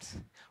endurance.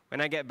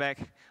 When I get back,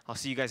 I'll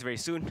see you guys very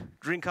soon.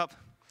 Drink up,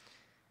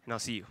 and I'll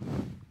see you.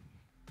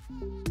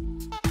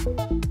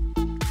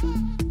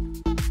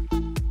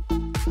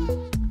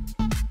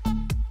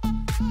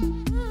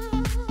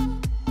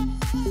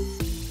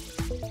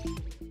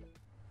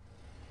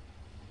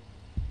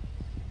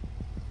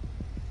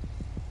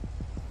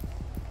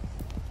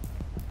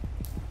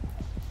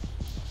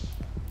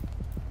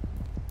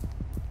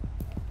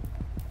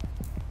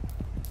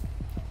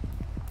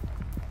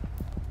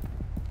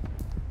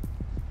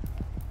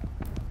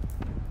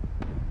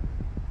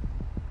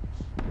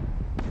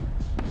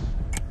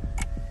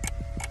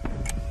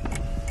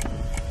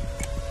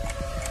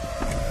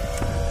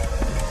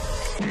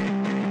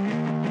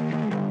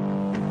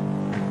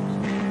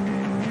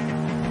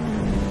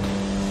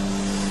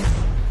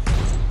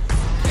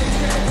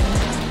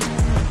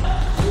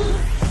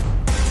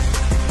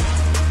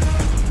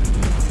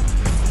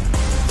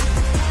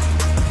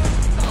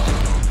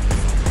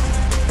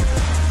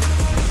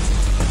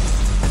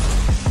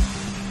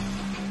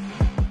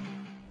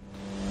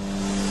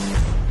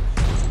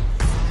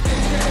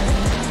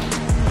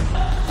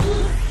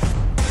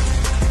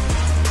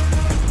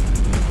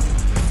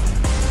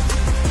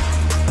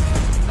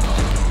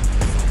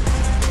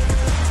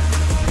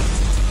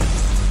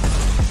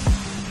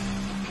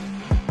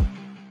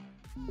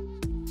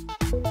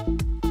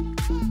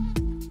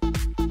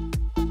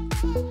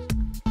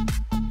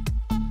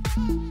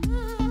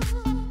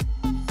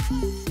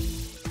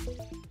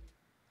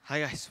 Hi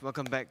guys,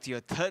 welcome back to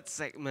your third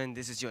segment.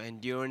 This is your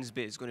endurance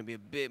bit. It's going to be a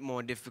bit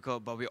more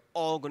difficult, but we're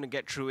all going to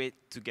get through it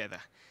together.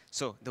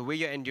 So the way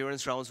your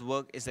endurance rounds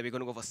work is that we're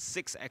going to go for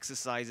 6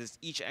 exercises.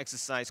 Each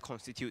exercise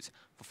constitutes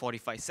for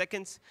 45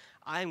 seconds.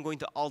 I'm going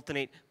to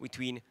alternate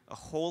between a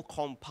whole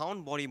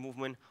compound body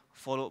movement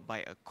followed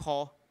by a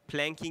core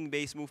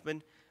planking-based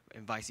movement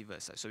and vice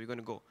versa. So we're going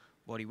to go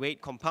body weight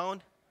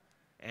compound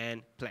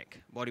and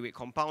plank. Body weight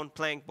compound,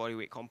 plank, body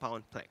weight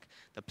compound, plank.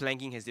 The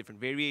planking has different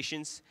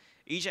variations.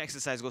 Each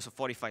exercise goes for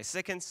 45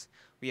 seconds.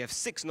 We have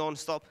 6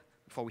 non-stop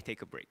before we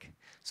take a break.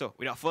 So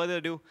without further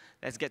ado,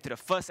 let's get to the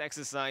first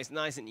exercise,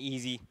 nice and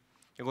easy.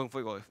 You're going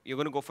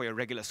to go for your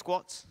regular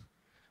squats.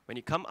 When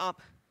you come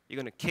up, you're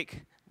going to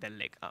kick the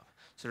leg up.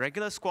 So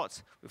regular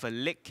squats with a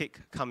leg kick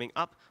coming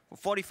up for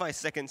 45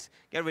 seconds.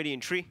 Get ready in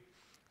 3,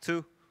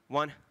 2,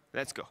 1,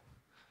 let's go.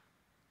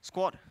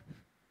 Squat,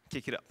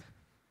 kick it up.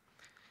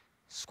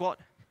 Squat,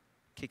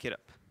 kick it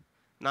up.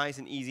 Nice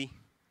and easy.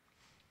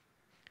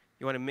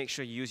 You want to make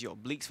sure you use your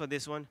obliques for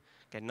this one.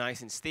 Get nice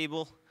and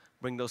stable.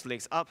 Bring those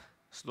legs up,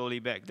 slowly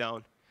back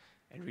down,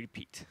 and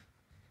repeat.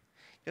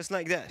 Just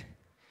like that.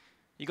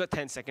 You got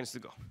 10 seconds to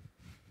go.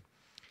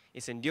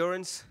 It's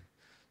endurance,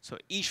 so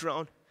each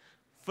round,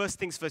 first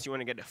things first, you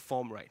want to get the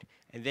form right.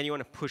 And then you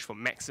want to push for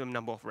maximum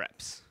number of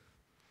reps.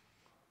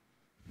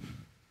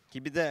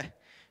 Keep it there.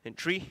 In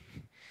 3,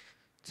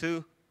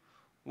 2,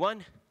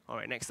 1. All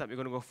right, next up, you're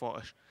going to go for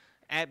an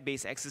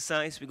ab-based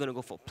exercise. We're going to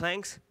go for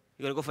planks.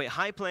 You're going to go for a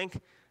high plank,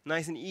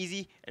 nice and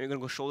easy, and we're going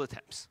to go shoulder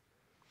taps.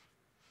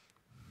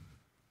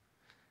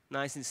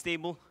 Nice and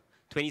stable,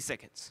 20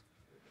 seconds.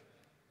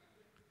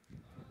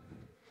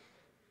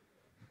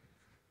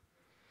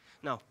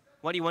 Now,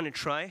 what you want to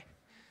try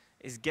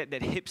is get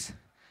that hips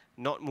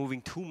not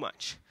moving too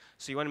much.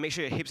 So you want to make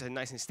sure your hips are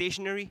nice and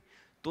stationary.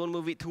 Don't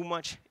move it too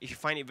much. If you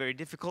find it very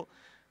difficult,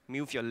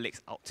 move your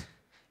legs out.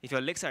 If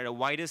your legs are at a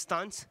wider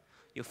stance,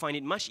 you'll find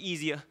it much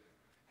easier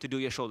to do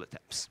your shoulder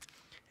taps.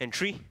 And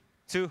 3,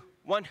 2,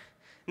 1.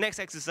 Next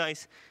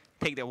exercise,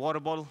 take the water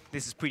bottle.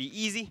 This is pretty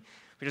easy.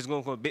 We're just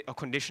going for a bit of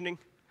conditioning.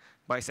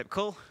 Bicep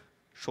curl,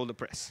 shoulder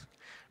press.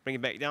 Bring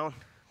it back down,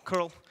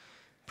 curl,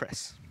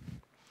 press.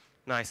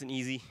 Nice and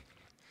easy.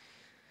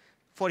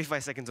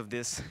 45 seconds of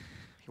this.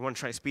 You want to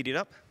try to speed it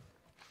up.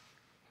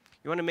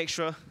 You want to make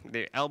sure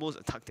the elbows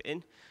are tucked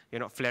in.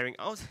 You're not flaring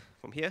out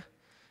from here.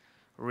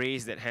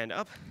 Raise that hand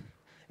up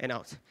and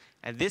out.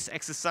 At this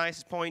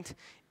exercise point,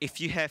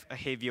 if you have a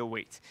heavier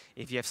weight,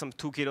 if you have some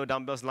 2 kilo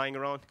dumbbells lying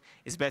around,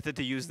 it's better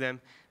to use them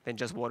than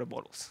just water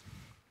bottles.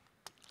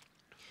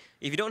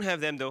 If you don't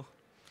have them though,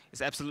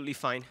 it's absolutely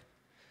fine.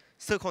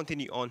 Still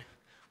continue on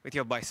with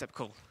your bicep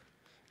curl,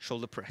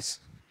 shoulder press.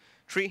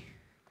 3,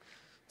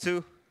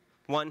 2,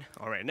 1.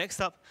 All right,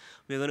 next up,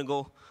 we're going to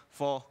go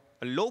for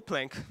a low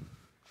plank.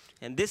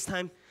 And this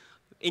time,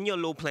 in your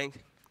low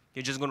plank,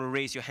 you're just going to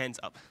raise your hands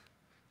up.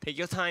 Take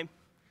your time,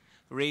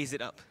 raise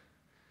it up.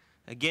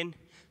 Again,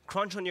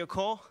 crunch on your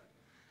core.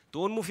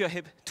 Don't move your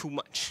hip too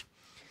much.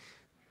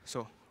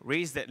 So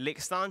raise that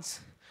leg stance,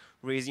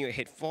 raising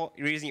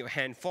your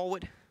hand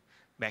forward,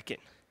 back in.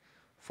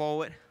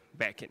 Forward,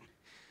 back in.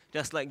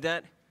 Just like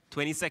that,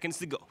 20 seconds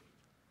to go.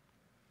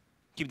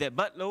 Keep that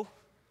butt low,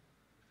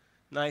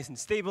 nice and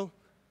stable.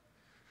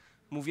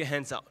 Move your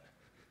hands out.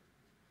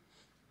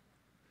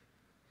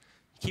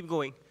 Keep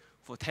going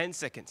for 10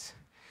 seconds.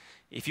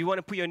 If you want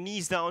to put your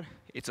knees down,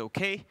 it's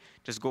okay.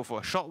 Just go for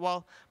a short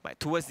while. But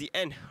towards the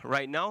end,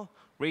 right now,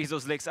 raise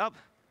those legs up.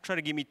 Try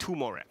to give me 2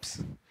 more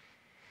reps.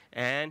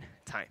 And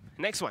time.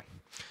 Next one.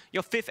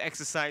 Your 5th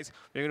exercise,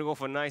 we're going to go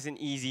for nice and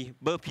easy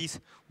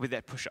burpees with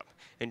that push-up.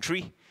 In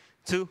 3,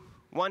 2,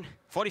 1,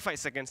 45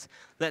 seconds.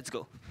 Let's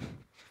go.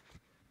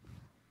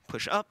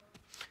 Push up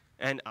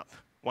and up.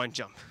 1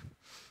 jump.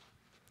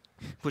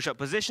 Push-up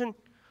position.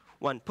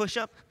 1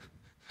 push-up.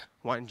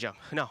 1 jump.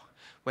 Now,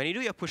 when you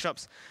do your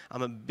push-ups,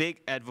 I'm a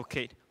big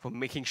advocate for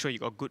making sure you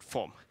got good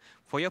form.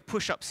 For your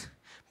push-ups,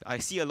 I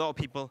see a lot of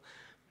people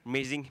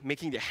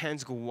making their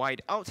hands go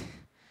wide out.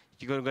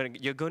 You're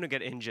going to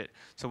get injured.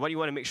 So what you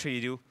want to make sure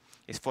you do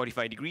is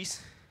 45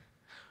 degrees.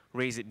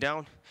 Raise it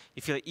down.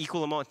 You feel an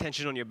equal amount of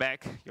tension on your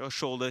back, your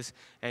shoulders,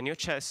 and your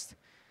chest,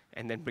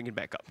 and then bring it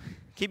back up.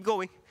 Keep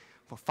going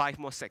for 5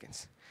 more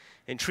seconds.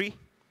 In 3,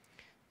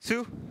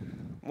 2,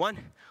 1.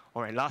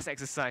 All right, last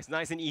exercise,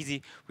 nice and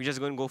easy. We're just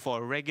going to go for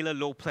a regular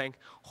low plank,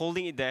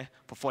 holding it there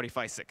for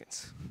 45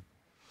 seconds.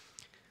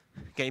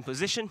 Get in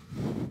position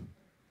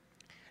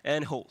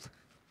and hold.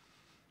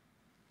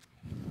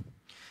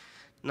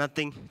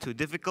 Nothing too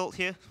difficult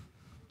here.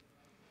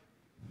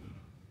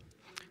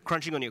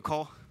 Crunching on your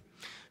core.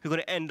 We're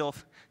going to end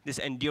off this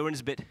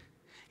endurance bit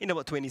in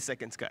about 20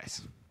 seconds,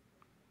 guys.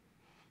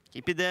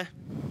 Keep it there.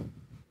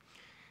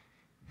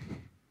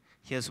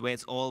 Here's where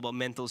it's all about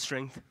mental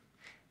strength.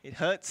 It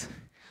hurts.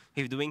 If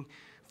you're doing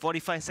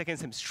 45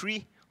 seconds times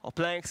 3 or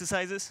plank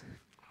exercises.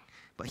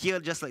 But here,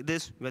 just like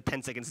this, we're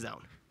 10 seconds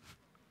down.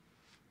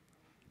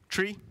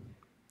 3,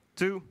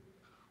 2,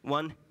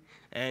 1,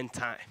 and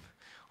time.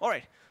 All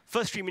right,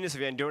 first 3 minutes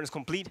of your endurance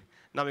complete.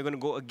 Now we're going to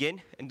go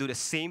again and do the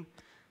same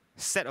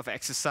set of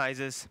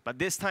exercises, but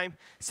this time,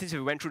 since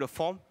we went through the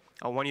form,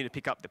 I want you to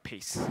pick up the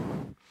pace.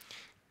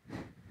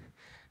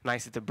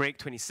 Nice little break,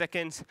 20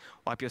 seconds,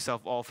 wipe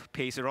yourself off,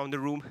 pace around the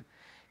room,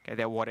 get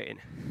that water in.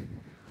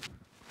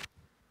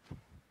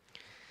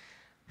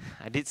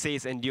 I did say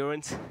it's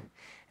endurance,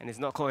 and it's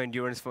not called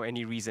endurance for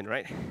any reason,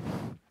 right?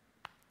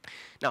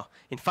 Now,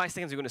 in 5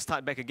 seconds, you're going to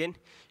start back again.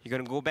 You're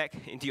going to go back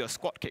into your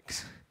squat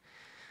kicks.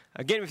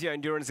 Again with your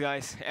endurance,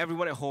 guys,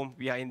 everyone at home,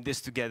 we are in this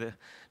together.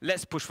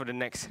 Let's push for the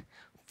next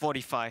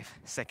 45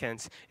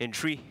 seconds in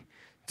 3,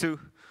 2,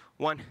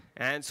 1,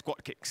 and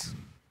squat kicks.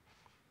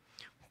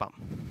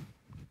 Bam.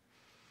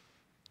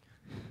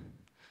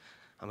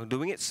 I'm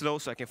doing it slow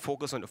so I can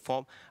focus on the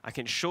form. I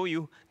can show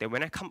you that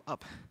when I come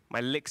up, my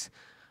legs,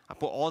 I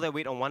put all that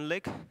weight on one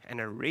leg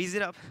and I raise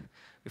it up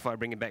before I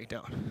bring it back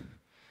down.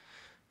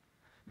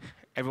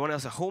 Everyone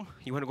else at home,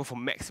 you want to go for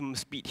maximum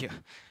speed here,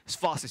 as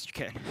fast as you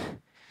can.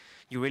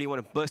 You really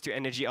want to burst your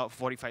energy out for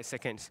 45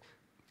 seconds.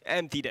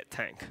 Empty that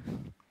tank.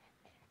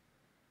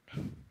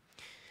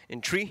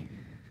 In 3,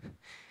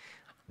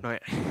 not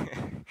yet,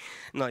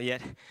 not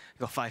yet,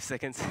 got 5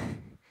 seconds.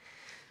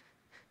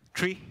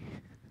 3,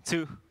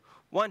 2,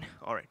 1,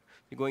 all right,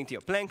 you're going to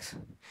your planks.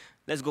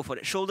 Let's go for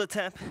the shoulder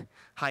tap,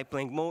 high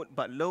plank mode,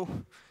 but low,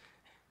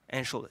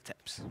 and shoulder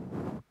taps.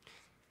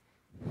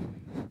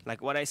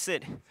 Like what I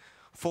said,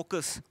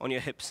 focus on your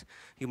hips.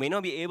 You may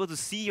not be able to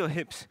see your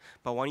hips,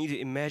 but I want you to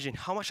imagine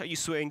how much are you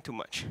swaying too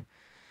much.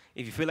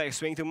 If you feel like you're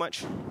swaying too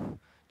much,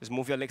 just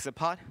move your legs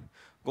apart,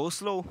 go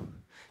slow,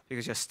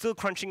 because you're still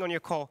crunching on your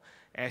core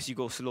as you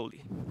go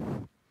slowly.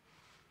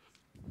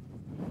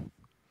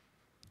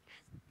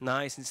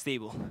 Nice and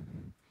stable.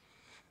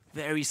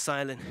 Very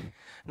silent,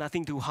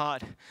 nothing too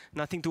hard,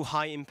 nothing too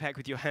high impact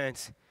with your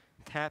hands.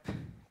 Tap,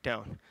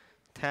 down,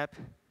 tap,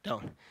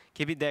 down.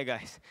 Keep it there,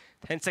 guys.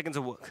 10 seconds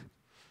of work.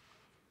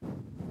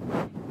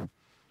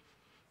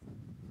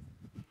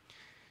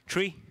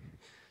 3,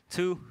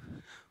 2,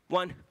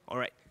 1, all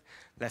right.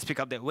 Let's pick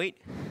up that weight.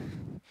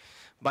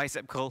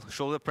 Bicep curl,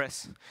 shoulder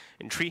press.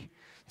 In 3,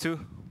 2,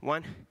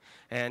 1,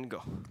 and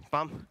go.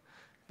 Bum,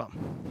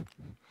 bum.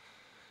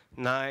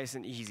 Nice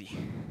and easy.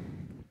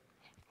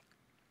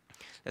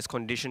 Let's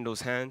condition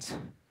those hands,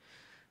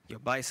 your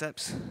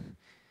biceps,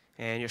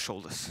 and your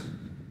shoulders.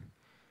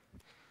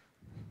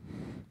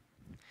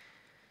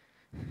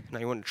 Now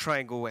you want to try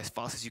and go as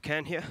fast as you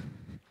can here,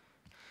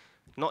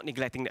 not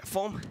neglecting that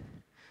form,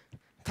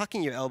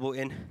 tucking your elbow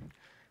in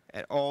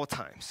at all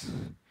times.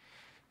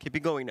 Keep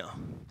it going now.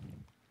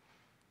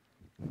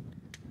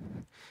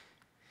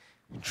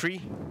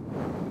 3,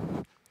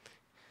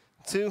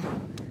 2,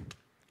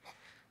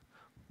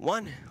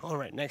 1. All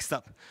right, next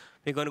up,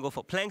 we're going to go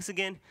for planks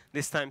again.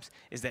 This time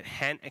is that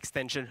hand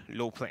extension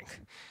low plank.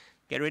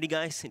 Get ready,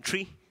 guys. In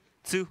 3,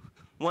 2,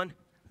 1,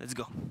 let's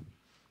go.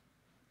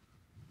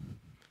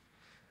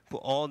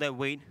 Put all that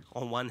weight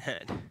on one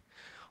hand.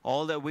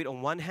 All that weight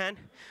on one hand,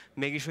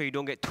 making sure you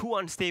don't get too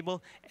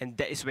unstable, and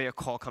that is where your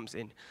core comes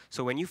in.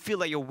 So when you feel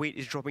like your weight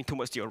is dropping too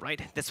much to your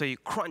right, that's where you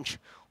crunch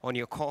on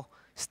your core,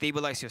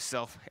 stabilize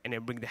yourself, and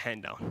then bring the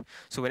hand down.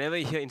 So whenever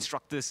you hear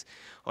instructors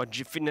or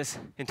fitness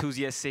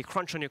enthusiasts say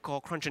crunch on your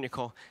core,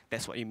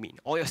 that's what you mean.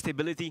 All your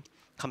stability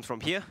comes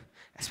from here,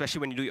 especially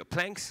when you do your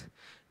planks.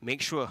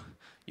 Make sure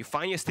you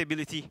find your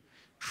stability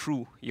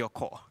through your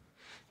core.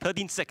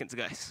 13 seconds,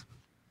 guys.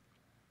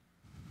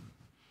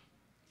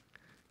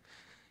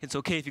 It's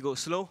okay if you go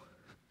slow.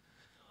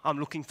 I'm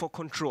looking for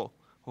control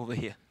over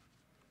here.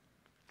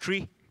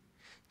 3,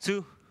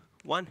 2,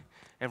 1,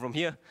 and from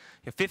here,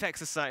 your 5th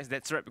exercise,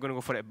 that's right, we're gonna go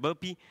for that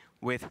burpee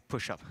with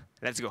push-up.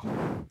 Let's go.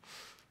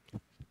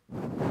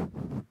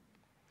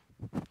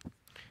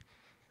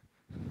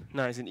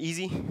 Nice and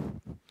easy.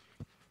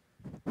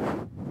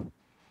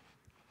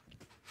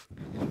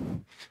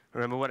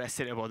 Remember what I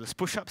said about those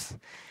push-ups?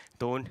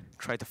 Don't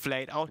try to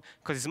flare it out,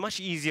 because it's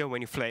much easier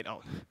when you flare it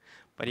out.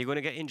 But you're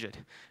gonna get injured.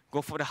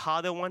 Go for the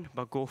harder one,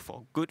 but go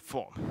for good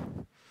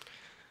form.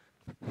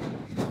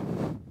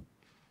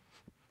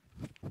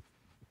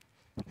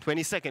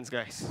 20 seconds,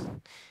 guys.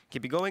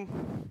 Keep it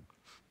going.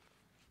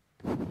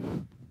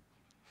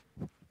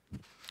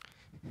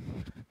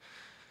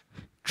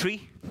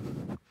 3,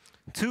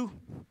 2,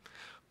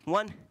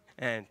 1,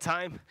 and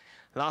time.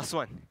 Last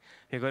one.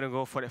 You're gonna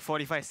go for the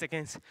 45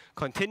 seconds,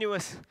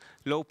 continuous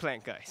low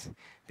plank, guys.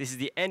 This is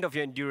the end of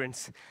your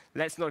endurance.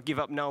 Let's not give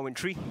up now in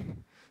 3,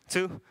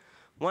 2,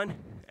 1,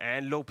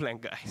 and low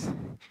plank, guys.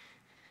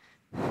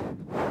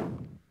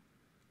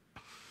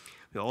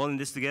 We're all in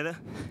this together.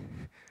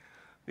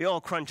 We're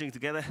all crunching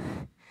together.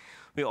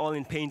 We're all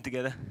in pain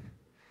together.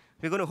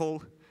 We're gonna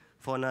hold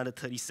for another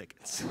 30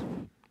 seconds.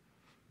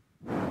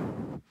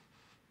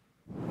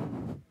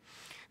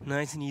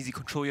 Nice and easy,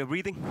 control your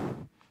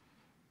breathing.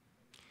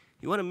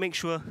 You wanna make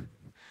sure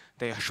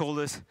that your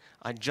shoulders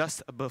are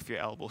just above your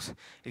elbows.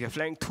 If you're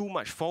flaring too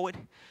much forward,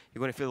 you're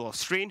gonna feel a lot of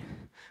strain.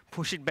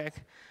 Push it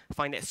back,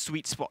 find that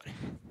sweet spot.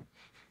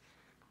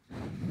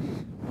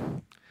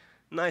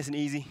 Nice and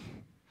easy.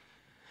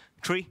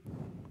 3,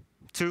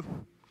 2,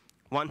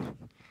 1,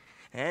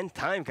 and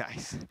time,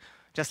 guys.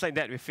 Just like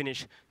that, we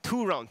finish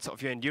 2 rounds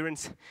of your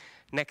endurance.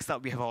 Next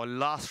up, we have our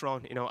last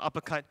round in our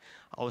uppercut,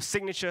 our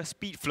signature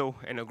speed, flow,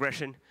 and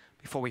aggression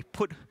before we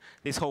put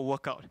this whole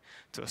workout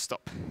to a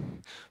stop.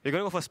 We're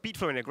going to go for speed,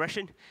 flow, and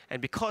aggression,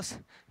 and because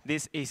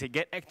this is a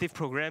Get Active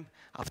program,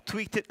 I've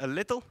tweaked it a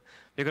little.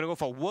 We're going to go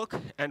for work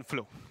and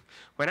flow.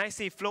 When I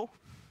say flow,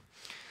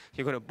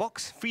 you're going to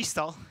box,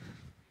 freestyle.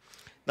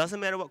 Doesn't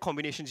matter what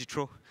combinations you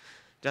throw,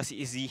 just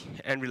easy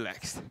and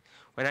relaxed.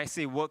 When I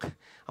say work,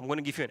 I'm going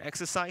to give you an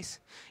exercise.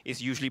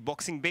 It's usually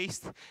boxing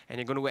based, and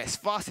you're going to go as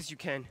fast as you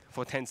can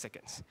for 10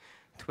 seconds.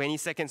 20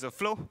 seconds of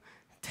flow,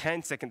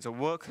 10 seconds of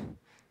work,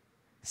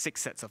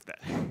 6 sets of that.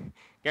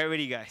 Get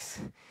ready, guys.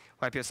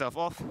 Wipe yourself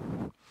off.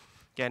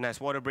 Get a nice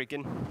water break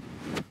in.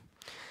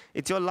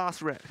 It's your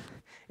last rep.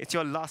 It's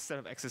your last set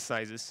of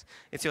exercises.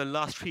 It's your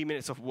last 3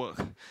 minutes of work.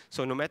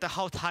 So no matter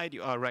how tired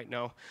you are right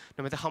now,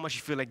 no matter how much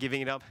you feel like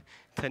giving it up,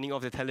 turning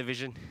off the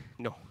television,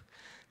 no.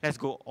 Let's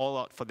go all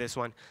out for this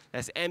one.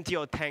 Let's empty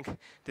our tank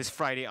this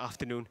Friday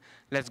afternoon.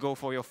 Let's go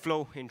for your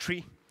flow in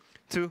 3,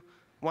 2,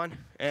 1,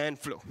 and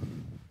flow.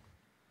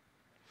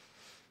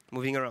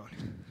 Moving around.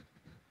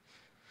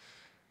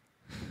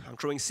 I'm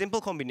throwing simple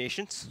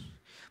combinations,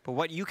 but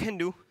what you can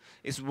do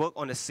is work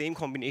on the same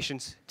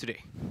combinations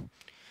today.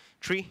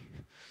 3,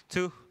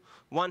 2,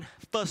 1.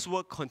 First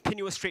work,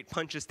 continuous straight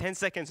punches, 10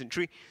 seconds in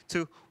 3,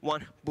 2,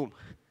 1, boom.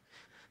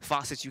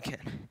 Fast as you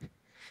can.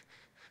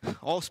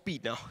 All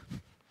speed now.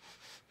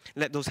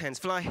 Let those hands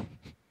fly,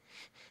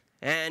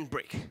 and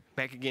break.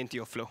 Back again to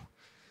your flow.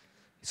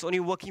 It's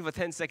only working for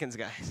 10 seconds,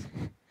 guys.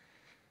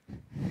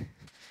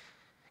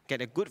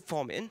 Get a good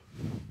form in.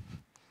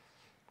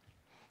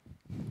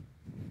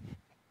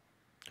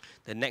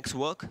 The next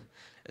work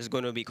is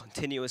going to be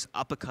continuous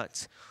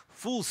uppercuts.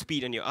 Full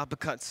speed on your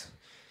uppercuts.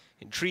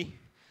 In 3,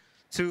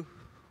 2,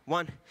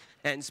 1,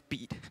 and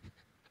speed.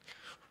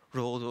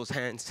 Roll those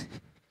hands.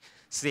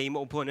 Same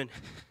opponent.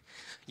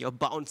 You're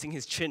bouncing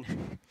his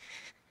chin.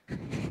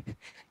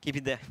 Keep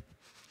it there.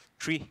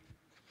 3,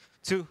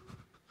 2,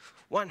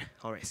 1.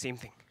 All right, same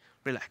thing.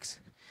 Relax.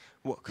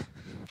 Work.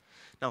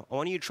 Now, I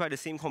want you to try the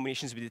same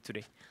combinations we did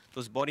today.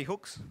 Those body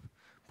hooks,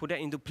 put that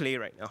into play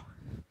right now.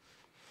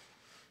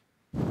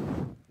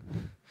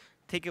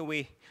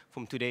 Takeaway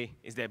from today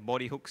is that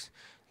body hooks,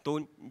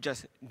 don't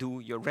just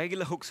do your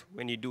regular hooks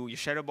when you do your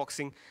shadow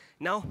boxing.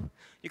 Now,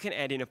 you can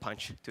add in a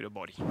punch to the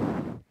body.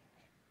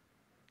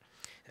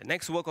 The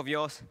next work of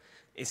yours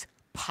is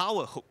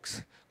power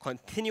hooks,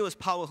 continuous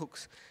power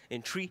hooks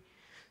in 3,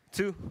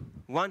 2,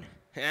 1,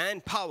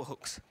 and power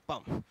hooks.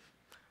 Bum,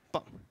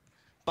 bum,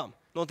 bum.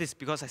 Notice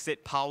because I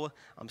said power,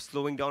 I'm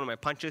slowing down on my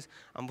punches.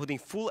 I'm putting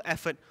full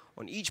effort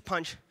on each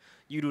punch.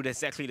 You do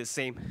exactly the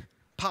same.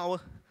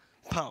 Power,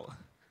 power,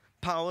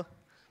 power,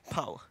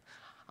 power.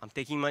 I'm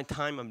taking my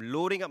time. I'm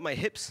loading up my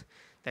hips.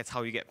 That's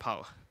how you get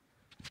power.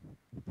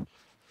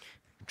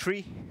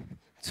 3,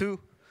 2,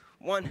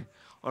 1.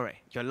 All right,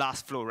 your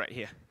last flow right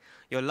here.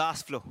 Your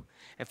last flow.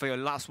 And for your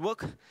last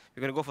work,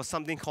 we're going to go for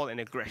something called an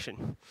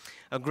aggression.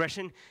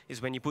 Aggression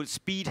is when you put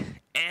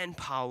speed and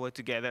power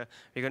together.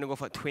 We're going to go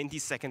for 20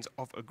 seconds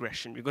of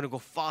aggression. We're going to go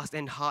fast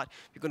and hard.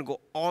 We're going to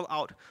go all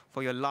out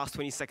for your last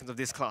 20 seconds of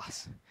this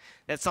class.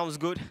 That sounds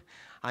good.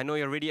 I know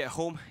you're ready at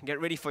home. Get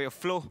ready for your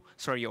flow,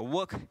 your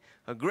work.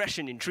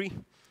 Aggression in 3,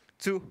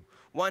 2,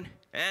 1,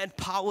 and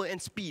power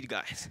and speed,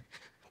 guys.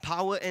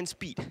 Power and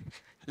speed.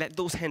 Let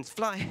those hands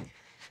fly.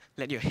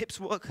 Let your hips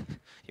work.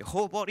 Your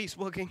whole body is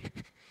working.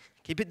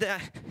 Keep it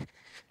there.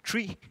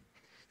 3,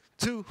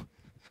 2,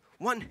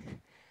 1,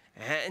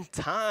 and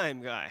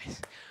time,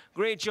 guys.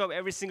 Great job,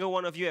 every single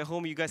one of you at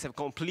home. You guys have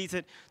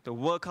completed the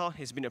workout.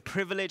 It's been a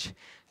privilege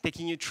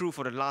taking you through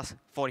for the last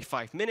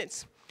 45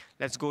 minutes.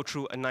 Let's go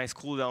through a nice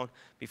cool down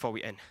before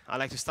we end. I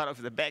like to start off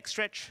with a back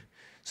stretch.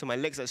 So my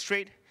legs are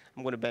straight.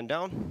 I'm going to bend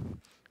down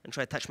and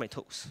try to touch my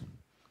toes.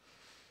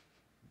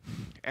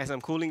 As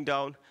I'm cooling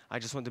down, I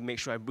just want to make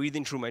sure I breathe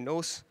in through my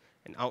nose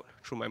and out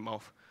through my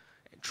mouth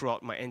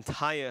throughout my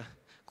entire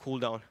cool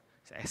down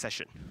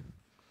session.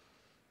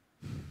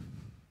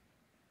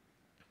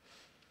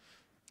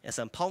 As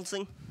I'm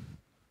pulsing,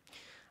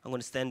 I'm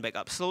going to stand back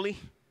up slowly.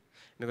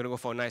 We're going to go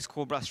for a nice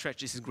cobra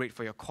stretch. This is great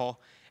for your core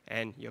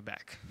and your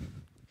back.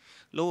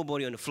 Lower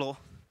body on the floor,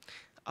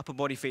 upper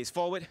body face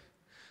forward.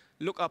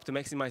 Look up to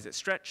maximize that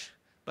stretch,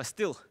 but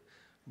still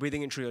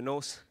breathing in through your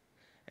nose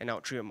and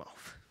out through your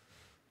mouth.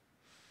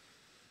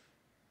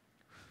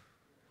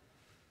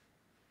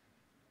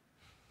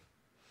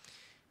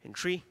 In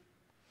 3,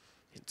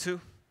 in 2,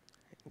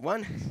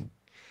 1.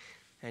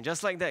 And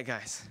just like that,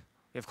 guys,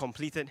 we have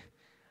completed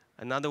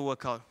another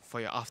workout for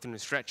your afternoon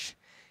stretch.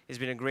 It's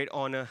been a great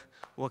honor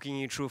walking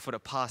you through for the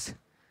past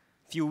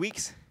few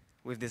weeks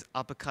with this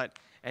UpperCut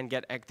and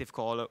Get Active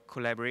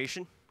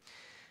collaboration.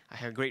 I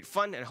had great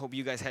fun, and I hope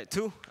you guys had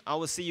too. I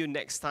will see you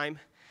next time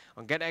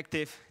on Get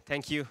Active.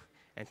 Thank you,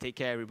 and take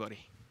care, everybody.